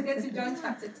 let's go to John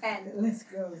chapter 10. Let's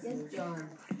go. Yes, John.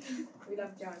 We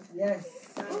love John. Yes.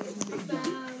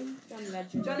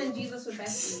 John and Jesus were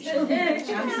besties.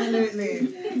 Absolutely.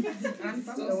 I'm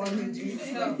the one who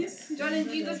Jesus loves. John and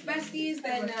Jesus besties,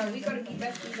 then we gotta be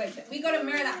besties like that. We gotta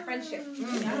mirror that friendship as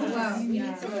well. We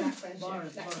need some of that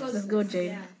friendship. That closeness. Let's go,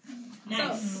 Jay.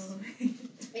 So,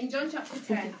 in John chapter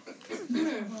 10,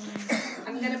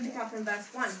 I'm gonna pick up from verse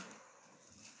 1.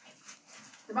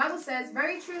 The Bible says,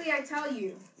 "Very truly I tell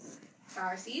you,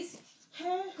 Pharisees." The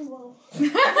Bible,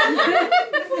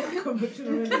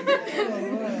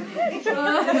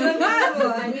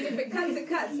 I mean, if it cuts, it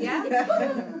cuts, yeah?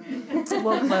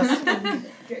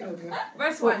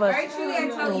 Verse 1, "Very truly I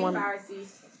tell you,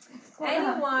 Pharisees,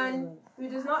 anyone who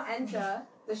does not enter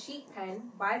the sheep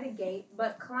pen by the gate,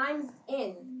 but climbs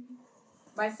in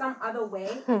by some other way,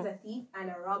 is a thief and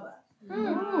a robber."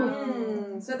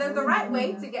 So there's the right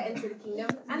way to get into the kingdom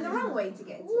and the wrong way to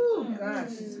get into the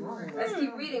kingdom. Let's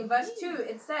keep reading. Verse 2,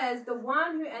 it says, "The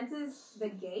one who enters the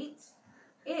gate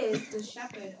is the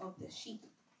shepherd of the sheep."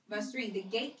 Verse 3, "The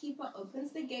gatekeeper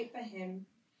opens the gate for him,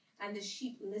 and the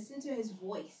sheep listen to his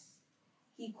voice.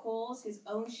 He calls his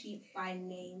own sheep by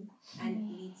name and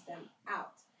leads them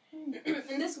out."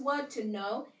 And this word "to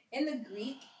know" in the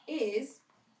Greek is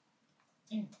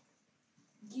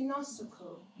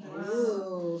ginosuko.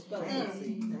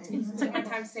 Took my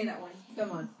time to say that one.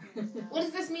 Come on. What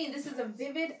does this mean? This is a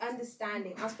vivid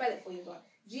understanding. I'll spell it for you as well.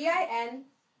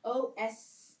 Ginosko.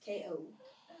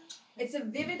 It's a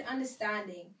vivid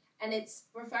understanding, and it's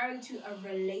referring to a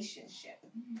relationship.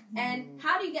 And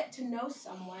how do you get to know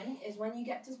someone is when you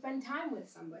get to spend time with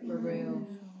somebody. For real.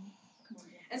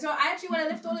 And so I actually want to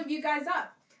lift all of you guys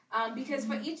up. Because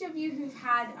for each of you who've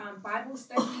had Bible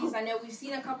studies, I know we've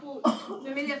seen a couple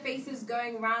familiar faces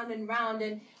going round and round,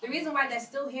 and the reason why they're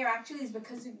still here actually is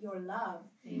because of your love.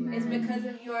 Amen. It's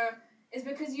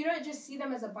because you don't just see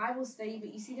them as a Bible study,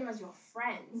 but you see them as your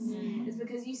friends. It's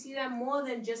because you see them more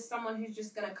than just someone who's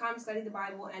just gonna come study the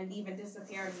Bible and leave and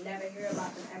disappear and never hear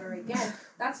about them ever again.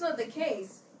 That's not the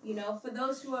case. You know, for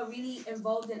those who are really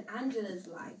involved in Angela's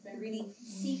life and really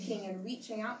seeking and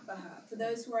reaching out for her, for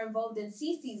those who are involved in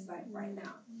Cece's life right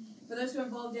now, for those who are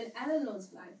involved in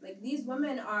Eleanor's life, like these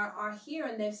women are here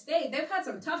and they've stayed. They've had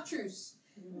some tough truths.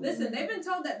 Listen, they've been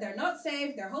told that they're not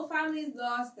saved, their whole family is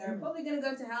lost, they're probably going to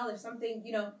go to hell if something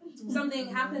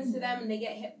happens to them and they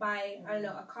get hit by,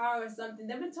 a car or something.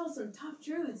 They've been told some tough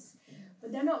truths,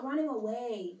 but they're not running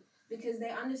away, because they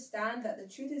understand that the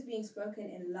truth is being spoken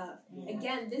in love.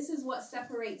 Again, this is what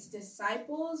separates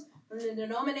disciples from the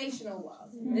denominational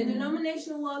world. The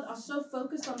denominational world are so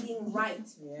focused on being right.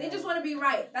 They just want to be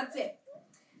right. That's it.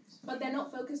 But they're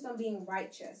not focused on being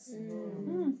righteous.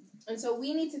 And so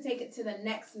we need to take it to the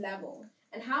next level.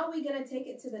 And how are we going to take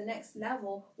it to the next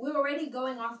level? We're already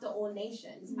going after all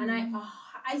nations. And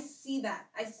I see that.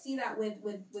 I see that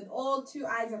with all two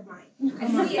eyes of mine. I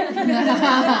see it.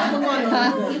 Come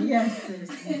on, yes, sis.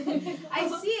 I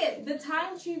see it. The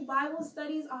Time Tree Bible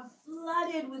studies are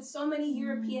flooded with so many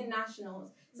European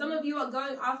nationals. Some of you are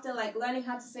going after like learning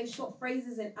how to say short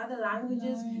phrases in other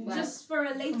languages just for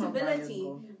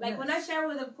relatability. Like when I share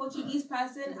with a Portuguese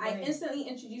person, I instantly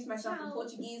introduce myself in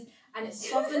Portuguese and it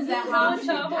softens their heart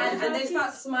and they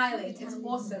start smiling. It's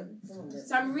awesome.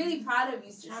 So I'm really proud of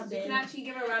you, sisters. You can actually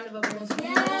give a round of applause.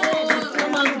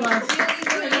 Come on,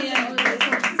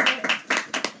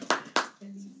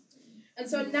 And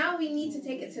so now we need to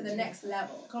take it to the next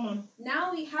level. Come on.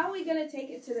 Now how are we going to take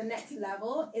it to the next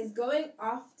level is going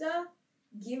after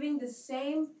giving the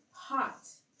same heart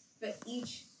for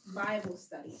each Bible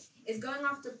study. It's going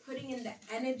after putting in the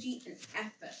energy and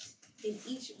effort in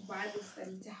each Bible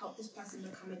study to help this person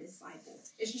become a disciple.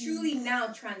 It's truly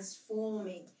now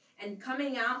transforming and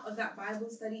coming out of that Bible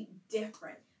study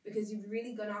different because you've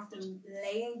really gone after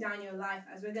laying down your life,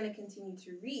 as we're going to continue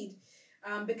to read,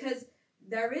 because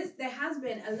there has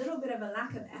been a little bit of a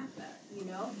lack of effort, you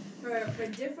know, for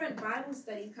different Bible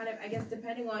studies, kind of, I guess,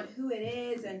 depending on who it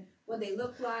is and what they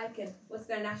look like and what's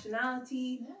their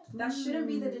nationality. That shouldn't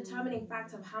be the determining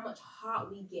factor of how much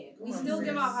heart we give. We still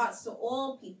give our hearts to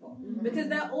all people because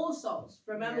they're all souls.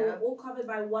 Remember, we're all covered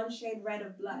by one shade red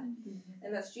of blood,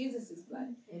 and that's Jesus'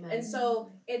 blood. Amen. And so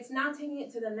it's now taking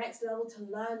it to the next level to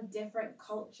learn different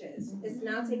cultures. It's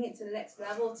now taking it to the next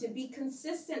level to be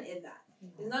consistent in that.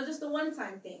 It's not just a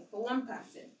one-time thing for one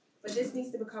person, but this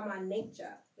needs to become our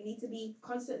nature. We need to be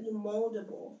constantly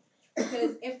moldable.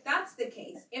 Because if that's the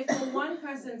case, if for one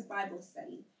person's Bible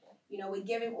study, you know, we're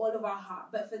giving all of our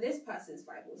heart, but for this person's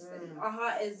Bible study, our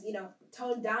heart is, you know,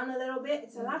 toned down a little bit,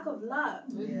 it's a lack of love.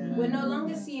 Yeah. We're no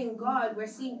longer seeing God. We're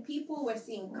seeing people, we're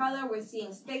seeing color, we're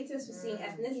seeing status, we're seeing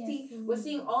ethnicity, we're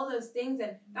seeing all those things,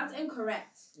 and that's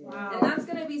incorrect. Wow. And that's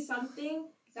going to be something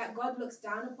that God looks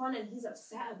down upon and he's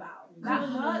upset about. That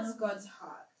hurts God's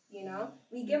heart, you know?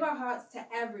 We give our hearts to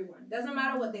everyone. Doesn't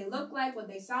matter what they look like, what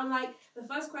they sound like. The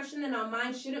first question in our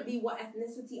mind shouldn't be what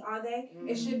ethnicity are they.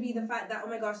 It should be the fact that, oh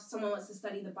my gosh, someone wants to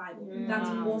study the Bible. That's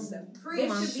awesome.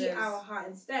 This should be our heart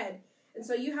instead. And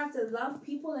so you have to love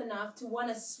people enough to want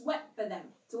to sweat for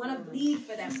them, to want to bleed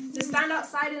for them, to stand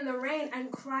outside in the rain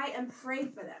and cry and pray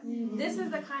for them. This is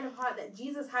the kind of heart that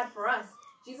Jesus had for us.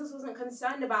 Jesus wasn't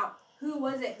concerned about who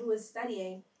was it who was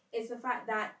studying. It's the fact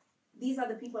that these are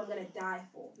the people I'm going to die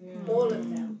for. All of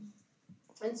them.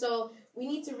 And so we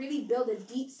need to really build a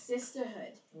deep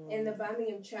sisterhood in the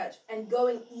Birmingham church and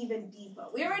going even deeper.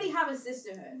 We already have a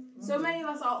sisterhood. So many of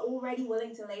us are already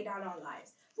willing to lay down our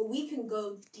lives. But we can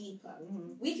go deeper.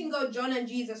 We can go John and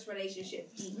Jesus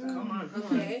relationship deeper. Come on.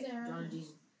 Okay? John and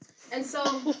Jesus. And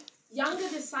so younger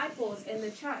disciples in the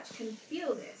church can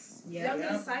feel this. Younger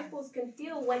disciples can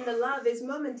feel when the love is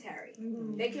momentary.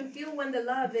 They can feel when the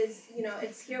love is, you know,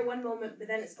 it's here one moment, but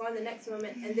then it's gone the next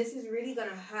moment. And this is really going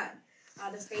to hurt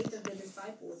the faith of the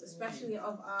disciples, especially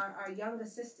of our younger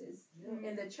sisters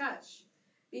in the church.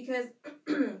 Because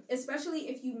especially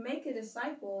if you make a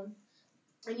disciple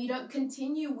and you don't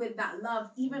continue with that love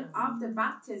even after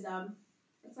baptism,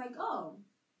 it's like, oh,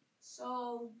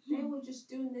 so they were just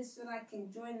doing this so that I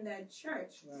can join their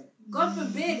church. God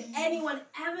forbid anyone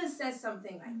ever says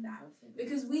something like that.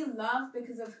 Because we love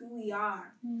because of who we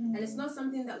are. And it's not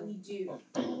something that we do.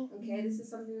 Okay, this is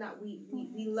something that we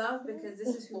love because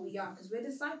this is who we are. Because we're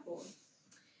disciples.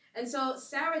 And so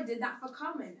Sarah did that for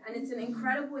Carmen. And it's an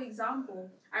incredible example.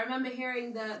 I remember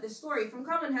hearing the story from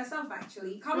Carmen herself,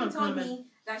 actually. Carmen told me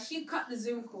that she cut the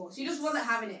Zoom call. She just wasn't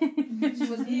having it. She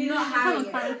was not having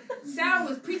it. Sarah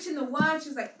was preaching the word. She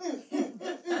was like,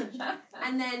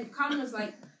 And then Carmen was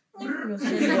like, wow,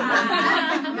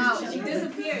 she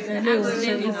disappeared.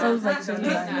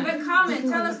 But Carmen,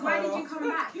 tell us, why did you come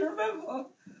back?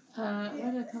 Why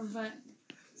did I come back?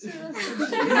 Let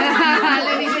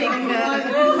me think.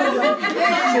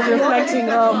 She's reflecting,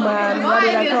 oh man, why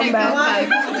did I come back?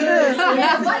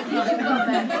 Why did you come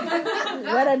back?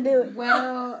 What I do?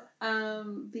 Well,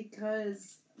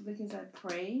 because I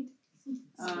prayed,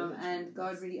 and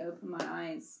God really opened my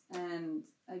eyes, and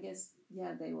I guess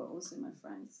they were also my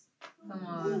friends. Come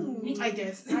on. I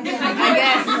guess. The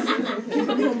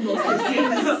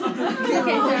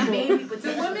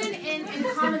women in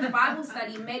Carmen, the Bible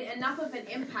study, made enough of an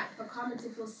impact for Carmen to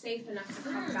feel safe enough to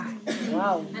come back.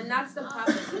 Wow. And that's the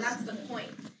purpose, and that's the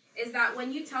point. Is that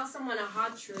when you tell someone a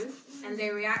hard truth and they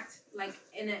react like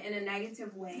in a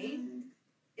negative way,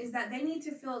 is that they need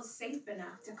to feel safe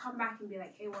enough to come back and be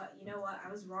like, hey, you know what, I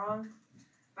was wrong,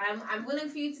 but I'm willing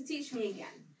for you to teach me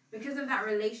again. because of that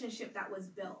relationship that was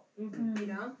built, you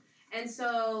know? And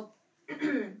so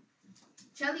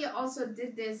Chelia also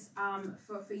did this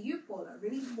for you, Paula,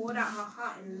 really poured out her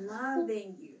heart in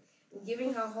loving you and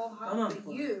giving her whole heart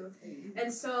for you.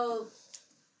 And so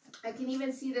I can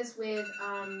even see this with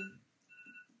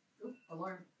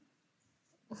alarm.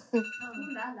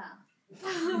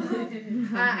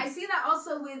 I see that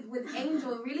also with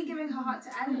Angel really giving her heart to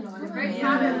Eleanor. And I'm very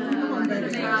proud of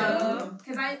her.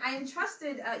 Because I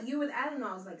entrusted you with Eleanor.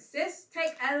 I was like, sis,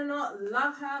 take Eleanor,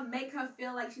 love her, make her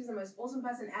feel like she's the most awesome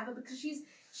person ever, because she's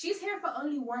here for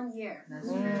only 1 year.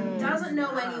 Doesn't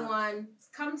know anyone.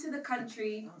 Come to the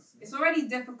country. It's already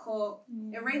difficult.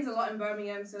 It rains a lot in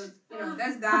Birmingham, so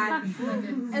there's that.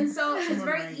 And so it's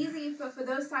very easy for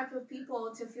those type of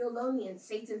people to feel lonely and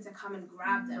Satan to come and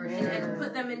grab them and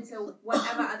put them into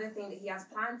whatever other thing that he has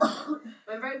planned for them.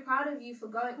 But I'm very proud of you for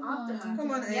going after her.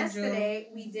 Come on, Angel. Yesterday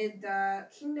we did the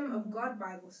Kingdom of God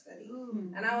Bible study,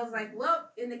 and I was like, well,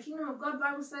 in the Kingdom of God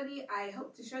Bible study, I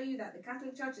hope to show you that the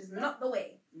Catholic Church is not the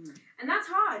way. And that's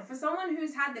hard for someone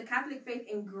who's had the Catholic faith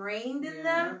ingrained in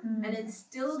them and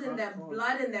instilled in their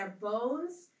blood and their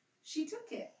bones. She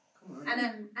took it.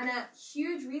 And a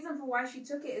huge reason for why she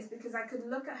took it is because I could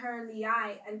look at her in the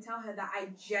eye and tell her that I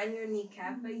genuinely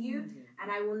care for you, and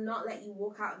I will not let you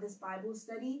walk out of this Bible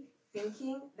study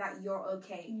thinking that you're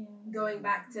okay, going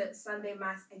back to Sunday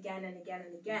Mass again and again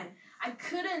and again. I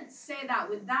couldn't say that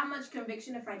with that much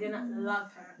conviction if I didn't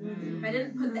love her. If I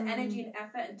didn't put the energy and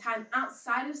effort and time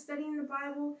outside of studying the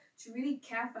Bible to really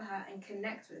care for her and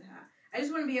connect with her. I just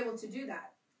want to be able to do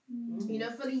that.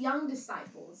 For the young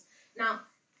disciples. Now,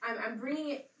 I'm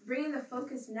bringing the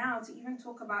focus now to even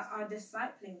talk about our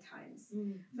discipling times.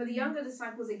 For the younger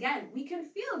disciples, again, we can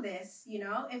feel this,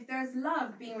 if there's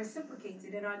love being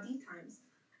reciprocated in our D times.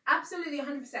 Absolutely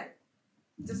 100%.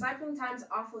 Discipling times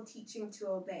are for teaching to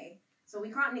obey. So we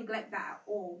can't neglect that at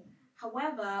all.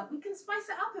 However, we can spice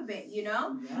it up a bit,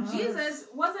 Yes. Jesus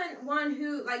wasn't one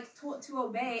who taught to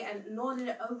obey and lorded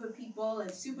it over people and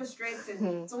super strict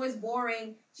and it's always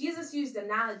boring. Jesus used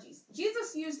analogies.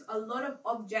 Jesus used a lot of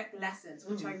object lessons,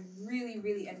 which I really,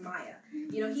 really admire.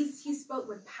 He spoke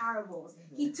with parables.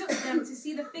 He took them to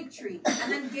see the fig tree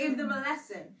and then gave them a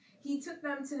lesson. He took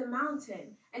them to the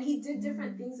mountain and he did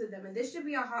different things with them. And this should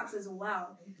be our hearts as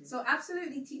well. So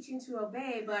absolutely teaching to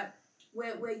obey, but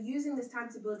we're using this time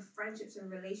to build friendships and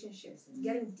relationships,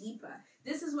 getting deeper.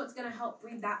 This is what's going to help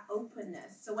breed that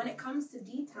openness. So when it comes to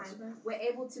D time, we're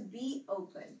able to be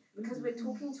open because we're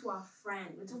talking to our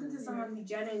friend. We're talking to someone who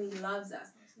genuinely loves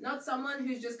us, not someone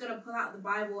who's just going to pull out the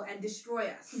Bible and destroy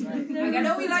us. I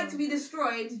know we like to be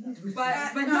destroyed,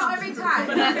 but not every time.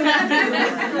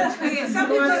 Okay, some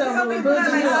people are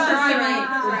like,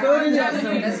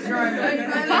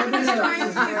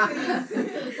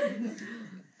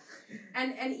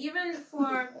 And even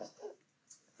for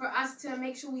us to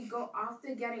make sure we go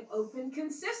after getting open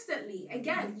consistently.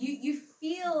 Again, you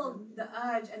feel the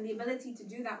urge and the ability to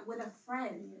do that with a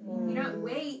friend. You don't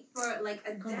wait for a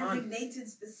designated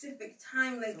specific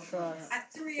time,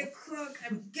 at 3 o'clock,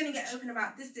 I'm gonna get open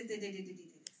about this.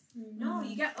 No,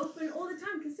 you get open all the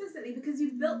time consistently because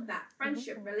you've built that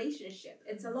friendship relationship.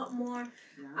 It's a lot more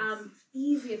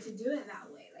easier to do it that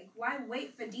way. Why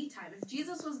wait for D time? If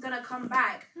Jesus was gonna come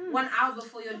back 1 hour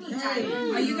before your D time,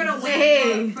 are you gonna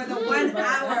wait for the 1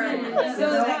 hour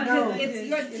so that it's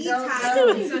your D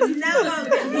time? So now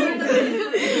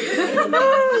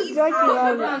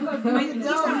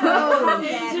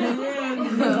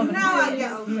now I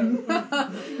get open.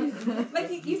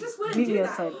 You just wouldn't do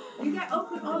that. You get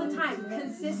open all the time,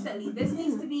 consistently. This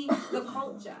needs to be the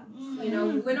culture.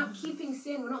 We're not keeping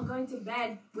sin. We're not going to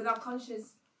bed with our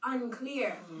conscience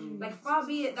unclear. Far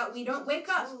be it that we don't wake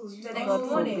up the next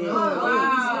morning. We still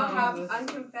have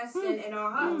unconfessed sin in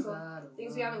our hearts or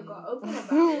things we haven't got open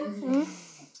about.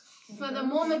 For the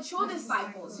more mature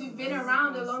disciples who've been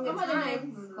around a longer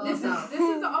time, this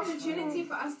is the opportunity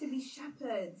for us to be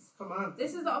shepherds.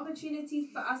 This is the opportunity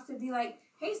for us to be like,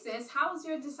 hey sis, how's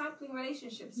your discipling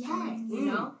relationships going?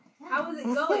 How is it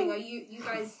going? Are you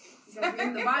guys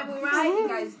reading the Bible right? You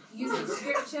guys using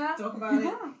scripture? Talk about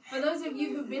it. For those of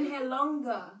you who've been here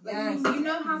longer, you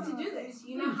know how to do this.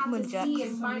 You know how to see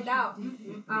and find out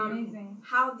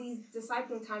how these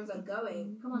discipling times are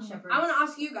going. Come on, shepherds. I want to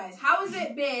ask you guys, how has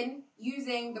it been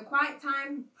using the quiet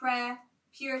time, prayer,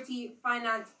 purity,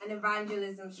 finance, and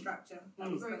evangelism structure that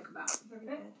we spoke about?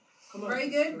 Very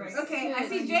good. Okay, I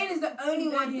see Jane is the only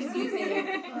one who's using it.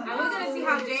 And we're going to see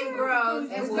how Jane grows.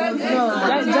 It's good.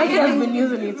 Jackie has been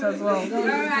using it as well. All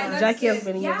right, Jackie has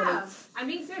been using yeah. it. I'm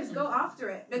being serious. Go after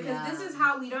it. Because this is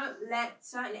how we don't let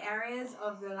certain areas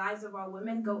of the lives of our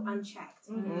women go unchecked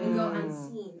and go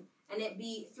unseen. And it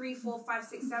be 3, 4, 5,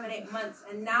 6, 7, 8 months.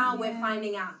 And now we're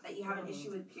finding out that you have an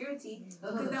issue with purity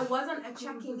because there wasn't a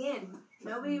checking in.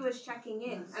 Nobody was checking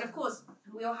in. And of course,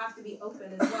 we all have to be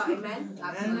open as well. Amen?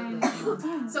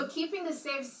 Absolutely. So keeping the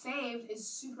saved is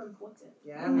super important.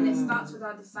 Yeah. And it starts with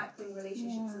our discipling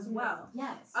relationships as well.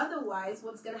 Yes. Otherwise,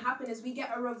 what's going to happen is we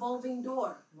get a revolving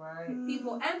door. Right.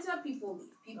 People enter, people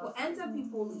leave. People enter,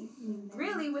 people leave.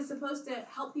 Really, we're supposed to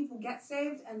help people get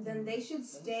saved, and then they should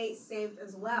stay saved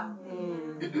as well.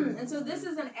 And so this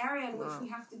is an area in which we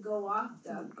have to go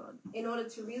after in order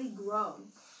to really grow.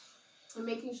 And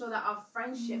making sure that our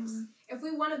friendships, if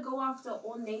we want to go after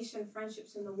all nation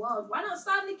friendships in the world, why not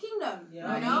start in the kingdom?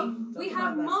 Yeah. You know, we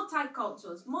have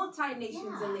multicultures,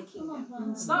 multi-nations in the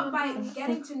kingdom. Start by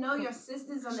getting to know your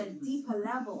sisters on a deeper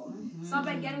level. Start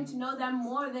by getting to know them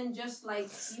more than just like,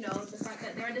 you know, the fact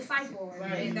that they're a disciple,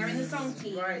 right? They're in the song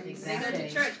team, they go to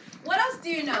church. What else do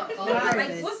you know?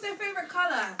 Like, what's their favorite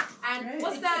color? And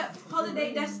what's their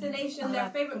holiday destination, their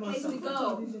favorite place to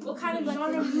go? What kind of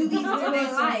genre movies do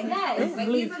they like? Yes. Like,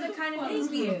 these are the kind of things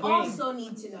we also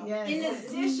need to know. In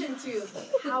addition to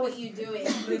how are you doing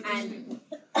and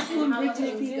how are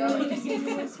things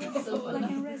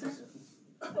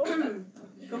going.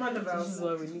 Come on, Novella. This is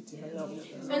where we need to hang out.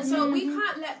 And so we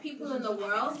can't let people in the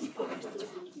world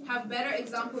have better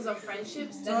examples of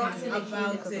friendships than us in the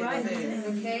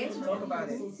kingdom. Okay? Talk about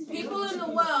it. People in the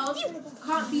world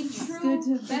can't be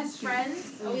true best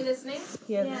friends. Are we listening?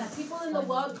 Yes. Yeah. People in the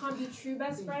world can't be true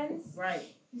best friends. Right.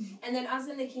 And then us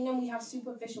in the kingdom, we have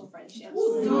superficial friendships.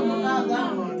 Talk about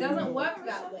that one. It doesn't work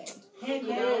that way.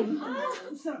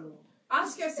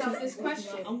 Ask yourself this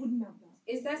question.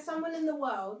 Is there someone in the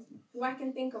world who I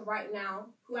can think of right now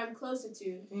who I'm closer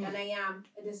to than I am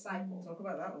a disciple? Talk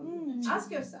about that one.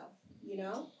 Ask yourself, you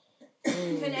know?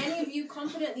 Can any of you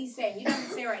confidently say, you don't have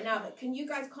to say right now, but can you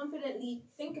guys confidently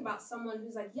think about someone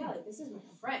who's like, yeah, like, this is my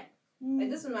friend.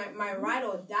 Like, this is my ride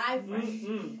or die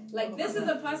friend. Like, this is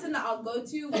the person that I'll go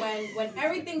to when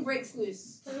everything breaks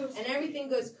loose and everything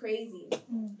goes crazy.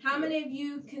 How many of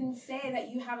you can say that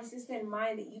you have a sister in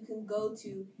mind that you can go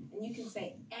to and you can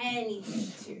say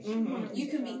anything to? You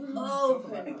can be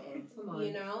open with,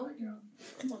 you know?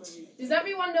 Does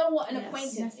everyone know what an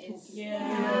acquaintance is?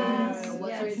 Yeah.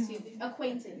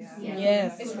 Acquaintance.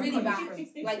 Yes. It's really bad.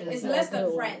 Like, it's less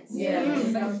than friends. Yeah.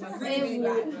 It's really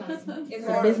bad. It's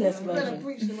The business version.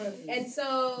 And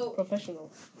so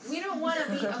Professional. we don't want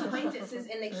to be acquaintances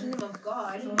in the kingdom of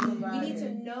God. We need to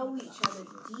know each other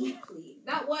deeply.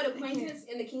 That word acquaintance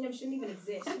in the kingdom shouldn't even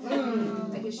exist.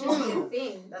 Like, it shouldn't be a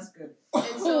thing. That's good.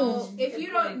 And so if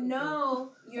you don't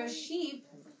know your sheep,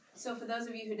 so for those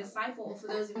of you who disciple, or for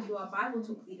those of you who are Bible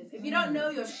talk leaders, if you don't know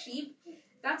your sheep,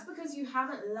 that's because you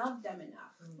haven't loved them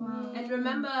enough. And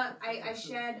remember, I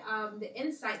shared the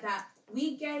insight that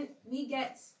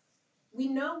we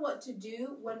know what to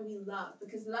do when we love,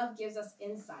 because love gives us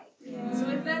insight. So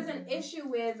if there's an issue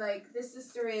with, like, this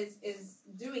sister is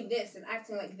doing this and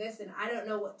acting like this and I don't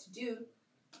know what to do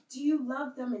you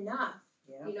love them enough?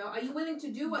 Yeah. You know, are you willing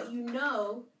to do what you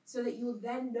know so that you'll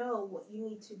then know what you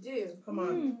need to do? Come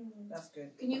on. That's good.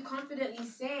 Can you confidently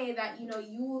say that, you know,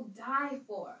 you will die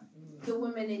for the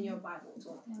women in your Bible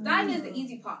talk? Dying is the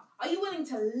easy part. Are you willing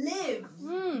to live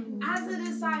as a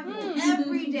disciple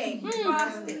every day,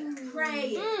 fasting,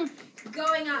 praying,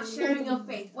 going out, sharing your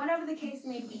faith, whatever the case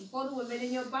may be, for the women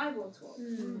in your Bible talk?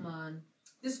 Come on.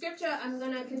 The scripture I'm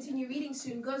going to continue reading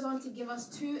soon goes on to give us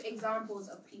 2 examples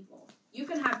of people. You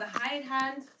can have the hired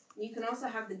hand, and you can also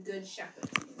have the good shepherd.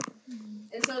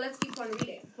 And so let's keep on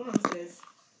reading.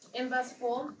 In verse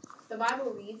 4, the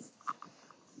Bible reads,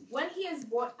 when he has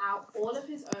brought out all of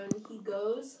his own, he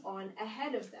goes on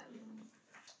ahead of them,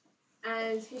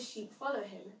 and his sheep follow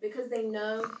him because they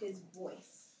know his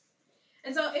voice.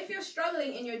 And so if you're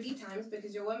struggling in your D times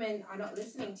because your women are not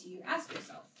listening to you, ask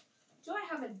yourself, do I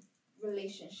have a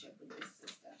relationship with this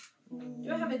sister?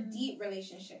 Do I have a deep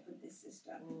relationship with this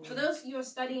sister? For those you're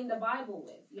studying the Bible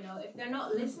with, you know, if they're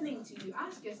not listening to you,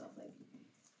 ask yourself, like,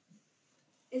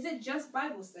 is it just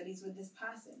Bible studies with this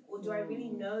person? Or do I really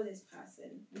know this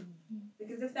person?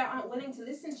 Because if they aren't willing to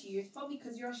listen to you, it's probably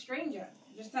because you're a stranger.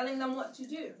 You're just telling them what to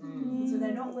do. So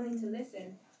they're not willing to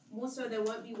listen. More so, they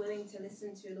won't be willing to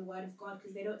listen to the word of God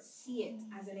because they don't see it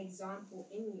as an example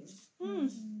in you. And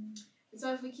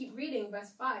so if we keep reading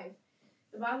verse 5,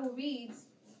 the Bible reads,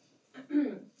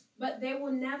 But they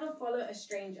will never follow a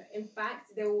stranger. In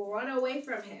fact, they will run away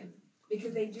from him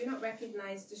because they do not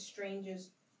recognize the stranger's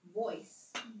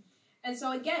voice. And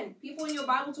so again, people in your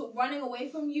Bible talk running away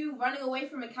from you, running away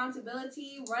from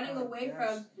accountability, running away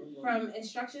from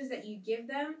instructions that you give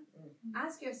them.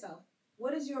 Ask yourself,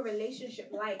 what is your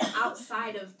relationship like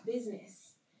outside of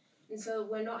business? And so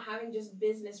we're not having just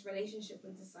business relationship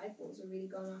with disciples. We're really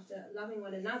going after loving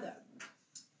one another.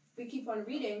 If we keep on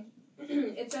reading,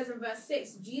 it says in verse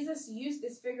 6, Jesus used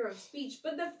this figure of speech,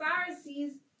 but the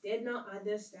Pharisees did not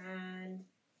understand.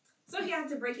 So he had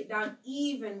to break it down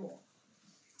even more.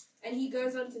 And he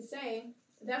goes on to say,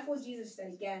 therefore Jesus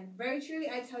said again, very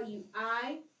truly I tell you,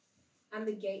 I am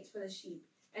the gate for the sheep.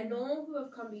 And all who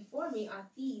have come before me are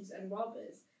thieves and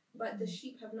robbers, but the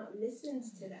sheep have not listened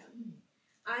to them.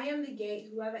 I am the gate.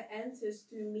 Whoever enters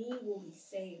through me will be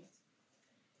saved.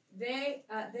 They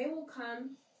will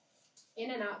come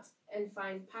in and out and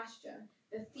find pasture.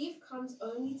 The thief comes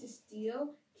only to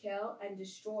steal, kill, and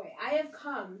destroy. I have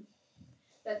come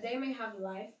that they may have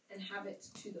life and have it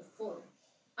to the full.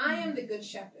 I am the good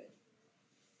shepherd.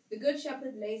 The good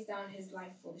shepherd lays down his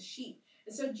life for the sheep.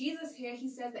 And so Jesus here, he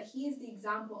says that he is the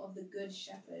example of the good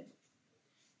shepherd.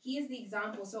 He is the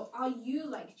example. So are you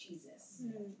like Jesus?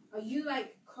 Are you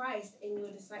like Christ in your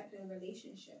discipling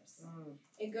relationships?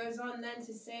 It goes on then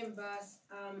to say in verse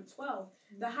 12,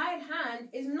 the hired hand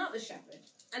is not the shepherd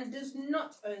and does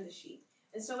not own the sheep.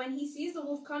 And so when he sees the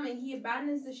wolf coming, he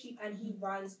abandons the sheep and he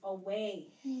runs away.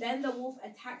 Then the wolf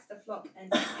attacks the flock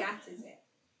and scatters it.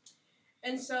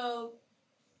 And so,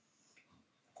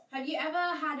 have you ever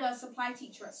had a supply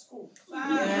teacher at school?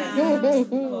 Exactly.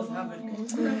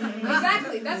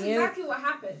 That's exactly what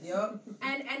happens.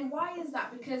 And why is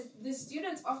that? Because the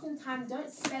students oftentimes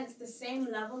don't sense the same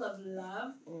level of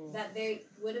love that they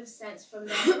would have sensed from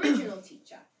their original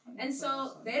teacher. And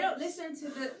so they don't listen to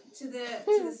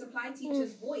the supply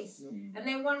teacher's voice, and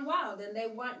they run wild and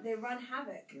they run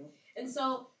havoc. And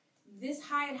so this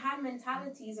hired hand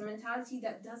mentality is a mentality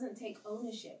that doesn't take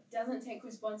ownership, doesn't take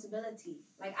responsibility.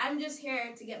 Like, I'm just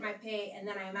here to get my pay and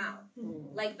then I'm out.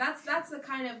 Like, that's the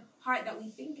kind of heart that we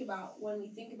think about when we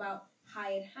think about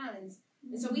hired hands.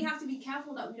 And so we have to be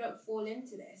careful that we don't fall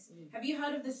into this. Have you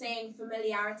heard of the saying,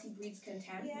 familiarity breeds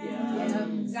contempt? Yeah,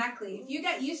 exactly. If you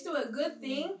get used to a good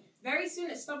thing, very soon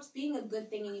it stops being a good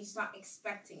thing and you start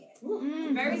expecting it.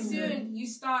 Very soon you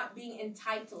start being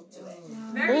entitled to it.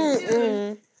 Very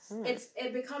soon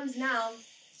it becomes now,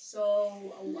 so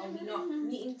are we not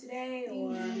meeting today?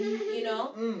 Or,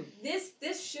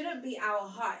 this shouldn't be our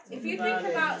heart. If you think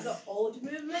about the old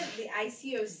movement, the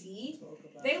ICOC,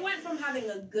 they went from having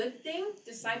a good thing,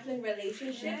 discipling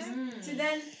relationships, to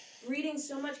then breeding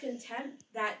so much contempt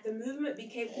that the movement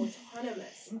became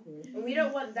autonomous. And we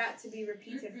don't want that to be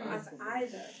repeated for us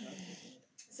either.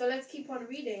 So let's keep on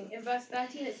reading. In verse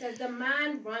 13 it says, the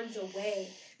man runs away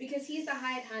because he's the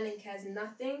hired hand and cares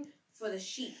nothing for the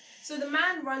sheep. So the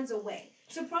man runs away.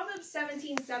 So Proverbs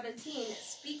 17:17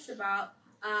 speaks about,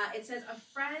 it says, a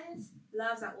friend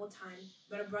loves at all times,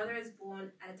 but a brother is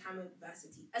born at a time of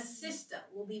adversity. A sister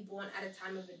will be born at a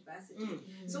time of adversity.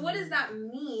 So what does that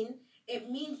mean? It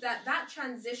means that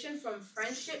transition from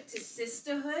friendship to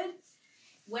sisterhood,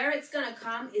 where it's going to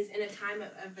come is in a time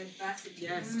of adversity.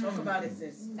 Yes, talk about it,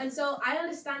 sis. And so I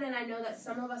understand and I know that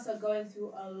some of us are going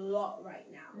through a lot right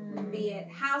now. Be it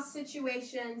house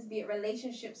situations, be it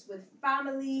relationships with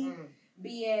family,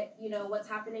 be it, what's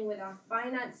happening with our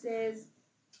finances.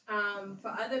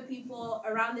 For other people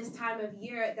around this time of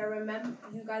year,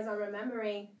 you guys are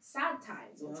remembering sad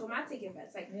times or traumatic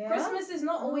events. Like Christmas is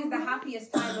not always the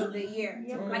happiest time of the year.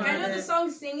 Like, I know the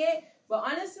song Sing It, but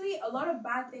honestly, a lot of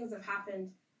bad things have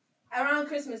happened around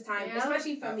Christmas time,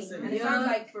 especially for me. And it sounds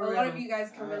like a lot of you guys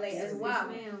can relate as well.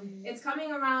 It's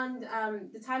coming around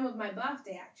the time of my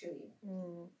birthday, actually.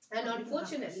 And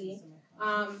unfortunately,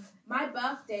 my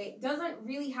birthday doesn't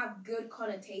really have good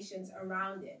connotations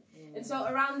around it. And so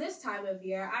around this time of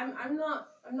year, I'm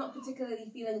not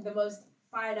particularly feeling the most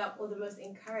fired up or the most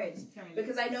encouraged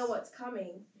because I know what's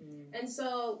coming. And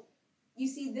so, you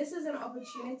see, this is an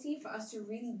opportunity for us to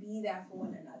really be there for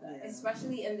one another,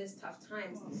 especially in this tough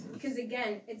times. Because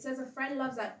again, it says a friend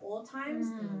loves at all times,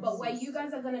 but where you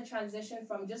guys are going to transition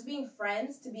from just being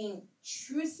friends to being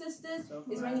true sisters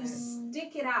is when you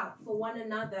stick it out for one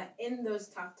another in those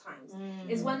tough times.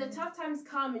 Is when the tough times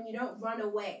come and you don't run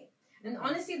away. And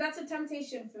honestly, that's a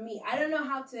temptation for me. I don't know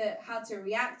how to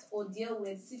react or deal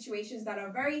with situations that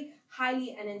are very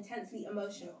highly and intensely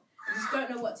emotional. I just don't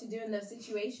know what to do in those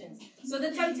situations. So the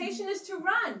temptation is to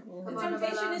run. The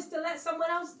temptation is to let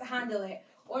someone else handle it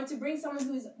or to bring someone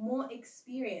who's more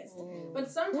experienced.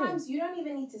 But sometimes you don't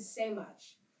even need to say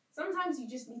much. Sometimes you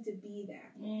just need to be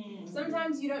there.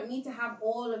 Sometimes you don't need to have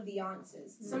all of the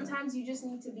answers. Sometimes you just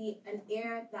need to be an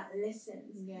ear that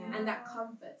listens and that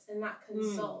comforts and that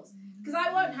consoles. Because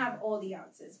I won't have all the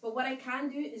answers, but what I can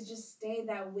do is just stay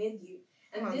there with you.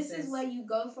 And this is where you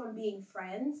go from being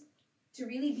friends to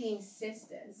really being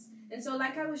sisters. And so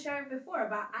like I was sharing before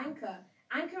about Anchor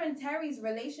and Terry's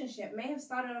relationship may have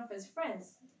started off as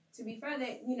friends. To be fair,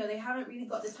 they haven't really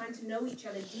got the time to know each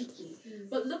other deeply.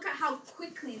 But look at how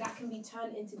quickly that can be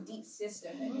turned into deep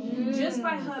sisterhood. Just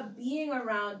by her being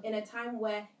around in a time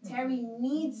where Terry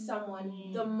needs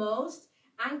someone the most,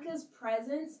 Anchor's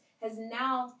presence has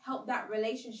now helped that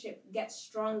relationship get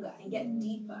stronger and get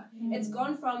deeper. It's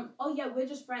gone from, oh yeah, we're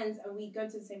just friends and we go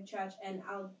to the same church and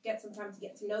I'll get some time to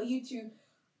get to know you, to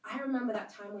I remember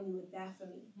that time when you were there for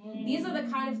me. These are the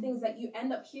kind of things that you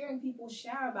end up hearing people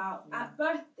share about at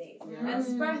birthdays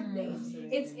and birthdays.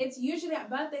 It's usually at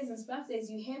birthdays and birthdays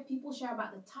you hear people share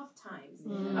about the tough times,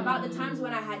 about the times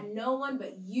when I had no one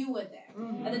but you were there,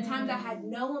 at the times I had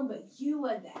no one but you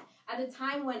were there, at the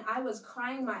time when I was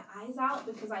crying my eyes out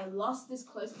because I lost this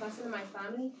close person in my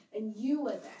family and you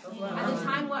were there, at the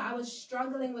time where I was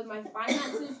struggling with my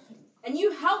finances. And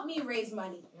you helped me raise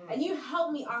money. And you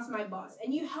helped me ask my boss.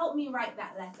 And you helped me write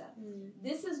that letter.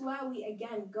 This is where we,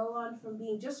 again, go on from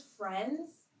being just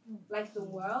friends, like the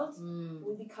world.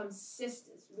 We become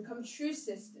sisters. We become true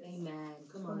sisters. Amen.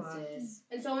 Come on, sis.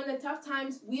 And so in the tough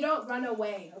times, we don't run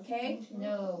away, okay?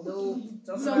 No.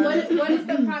 So what is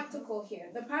the practical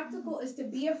here? The practical is to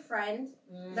be a friend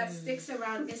that sticks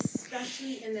around,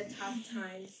 especially in the tough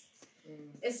times.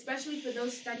 Especially for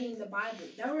those studying the Bible.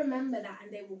 They'll remember that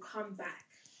and they will come back.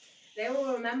 They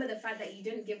will remember the fact that you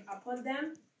didn't give up on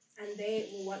them and they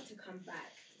will want to come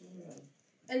back.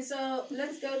 And so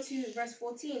let's go to verse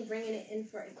 14, bringing it in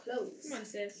for a close. Come on,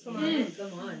 sis. Come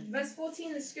on. Verse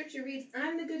 14, the scripture reads,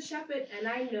 I'm the good shepherd and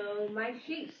I know my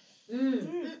sheep.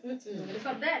 Look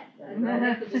up there.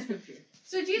 The scripture.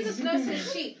 So Jesus knows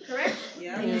his sheep, correct?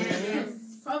 Yeah.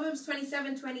 Yes. Proverbs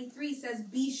 27:23 says,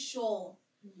 be sure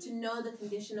to know the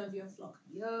condition of your flock.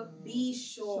 Be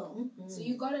sure. So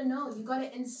you gotta know, you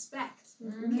gotta inspect.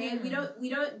 Okay? We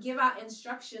don't give out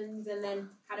instructions and then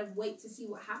kind of wait to see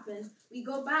what happens. We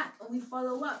go back and we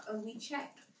follow up and we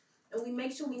check. And we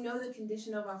make sure we know the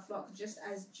condition of our flock, just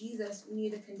as Jesus knew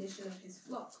the condition of his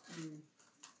flock.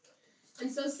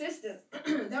 And so, sisters,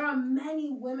 there are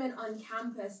many women on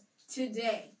campus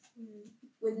today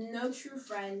with no true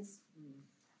friends.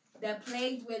 They're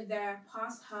plagued with their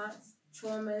past hurts,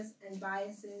 traumas, and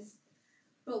biases.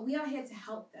 But we are here to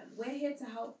help them. We're here to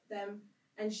help them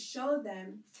and show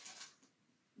them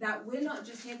that we're not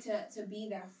just here to be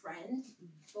their friend,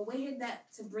 but we're here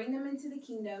to bring them into the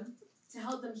kingdom, to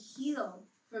help them heal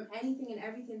from anything and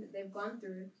everything that they've gone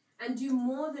through, and do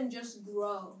more than just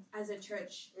grow as a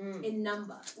church in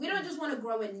number. We don't just want to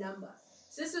grow in number.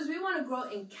 Sisters, we want to grow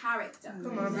in character,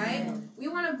 right? We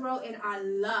want to grow in our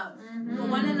love for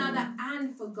one another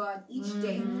and for God each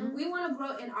day. We want to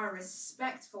grow in our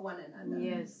respect for one another.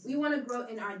 Yes. We want to grow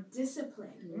in our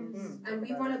discipline. And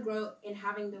we want to grow in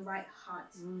having the right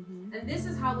heart. And this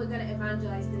is how we're going to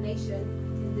evangelize the nation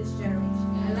in this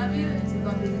generation. I love you, and to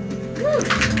God be the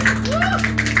glory.